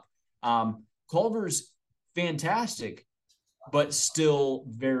pop. Culver's fantastic, but still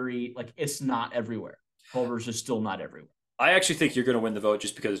very like it's not everywhere. Culver's is still not everywhere. I actually think you're going to win the vote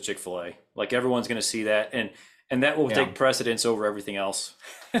just because of Chick-fil-A. Like everyone's going to see that, and that will take precedence over everything else.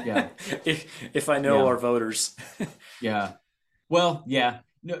 Yeah. if I know our voters. Yeah. Well, yeah.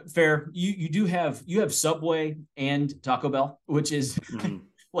 No, fair. You have Subway and Taco Bell, which is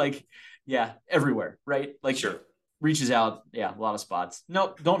like, everywhere, right? Like, sure, reaches out. Yeah, a lot of spots.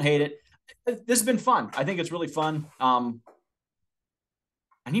 Nope, don't hate it. This has been fun. I think it's really fun. I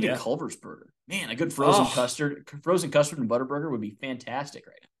need a Culver's burger. Man, a good frozen custard and butter burger would be fantastic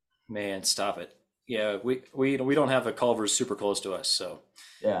right now. Man, stop it. Yeah, we don't have a Culver's super close to us, so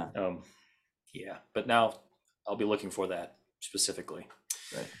yeah. But now I'll be looking for that specifically.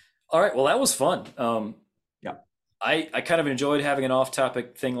 Right. All right. Well, that was fun. Yeah. I kind of enjoyed having an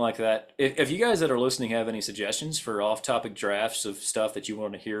off-topic thing like that. If you guys that are listening have any suggestions for off-topic drafts of stuff that you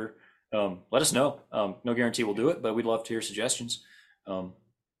want to hear, let us know. No guarantee we'll do it, but we'd love to hear suggestions.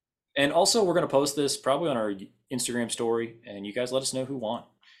 And also, we're going to post this probably on our Instagram story, and you guys let us know who won.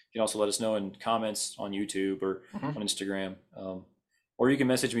 You can also let us know in comments on YouTube or on Instagram. Or you can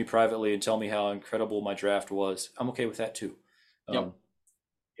message me privately and tell me how incredible my draft was. I'm okay with that too.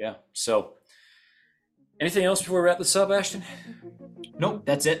 Yeah. So, anything else before we wrap this up, Ashton? Nope,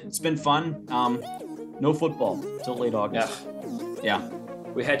 that's it. It's been fun. No football till late August. Yeah.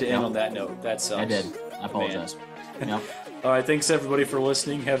 We had to end on that note. That sucks. I did. I apologize. All right. Thanks everybody for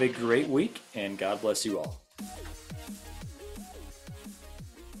listening. Have a great week, and God bless you all.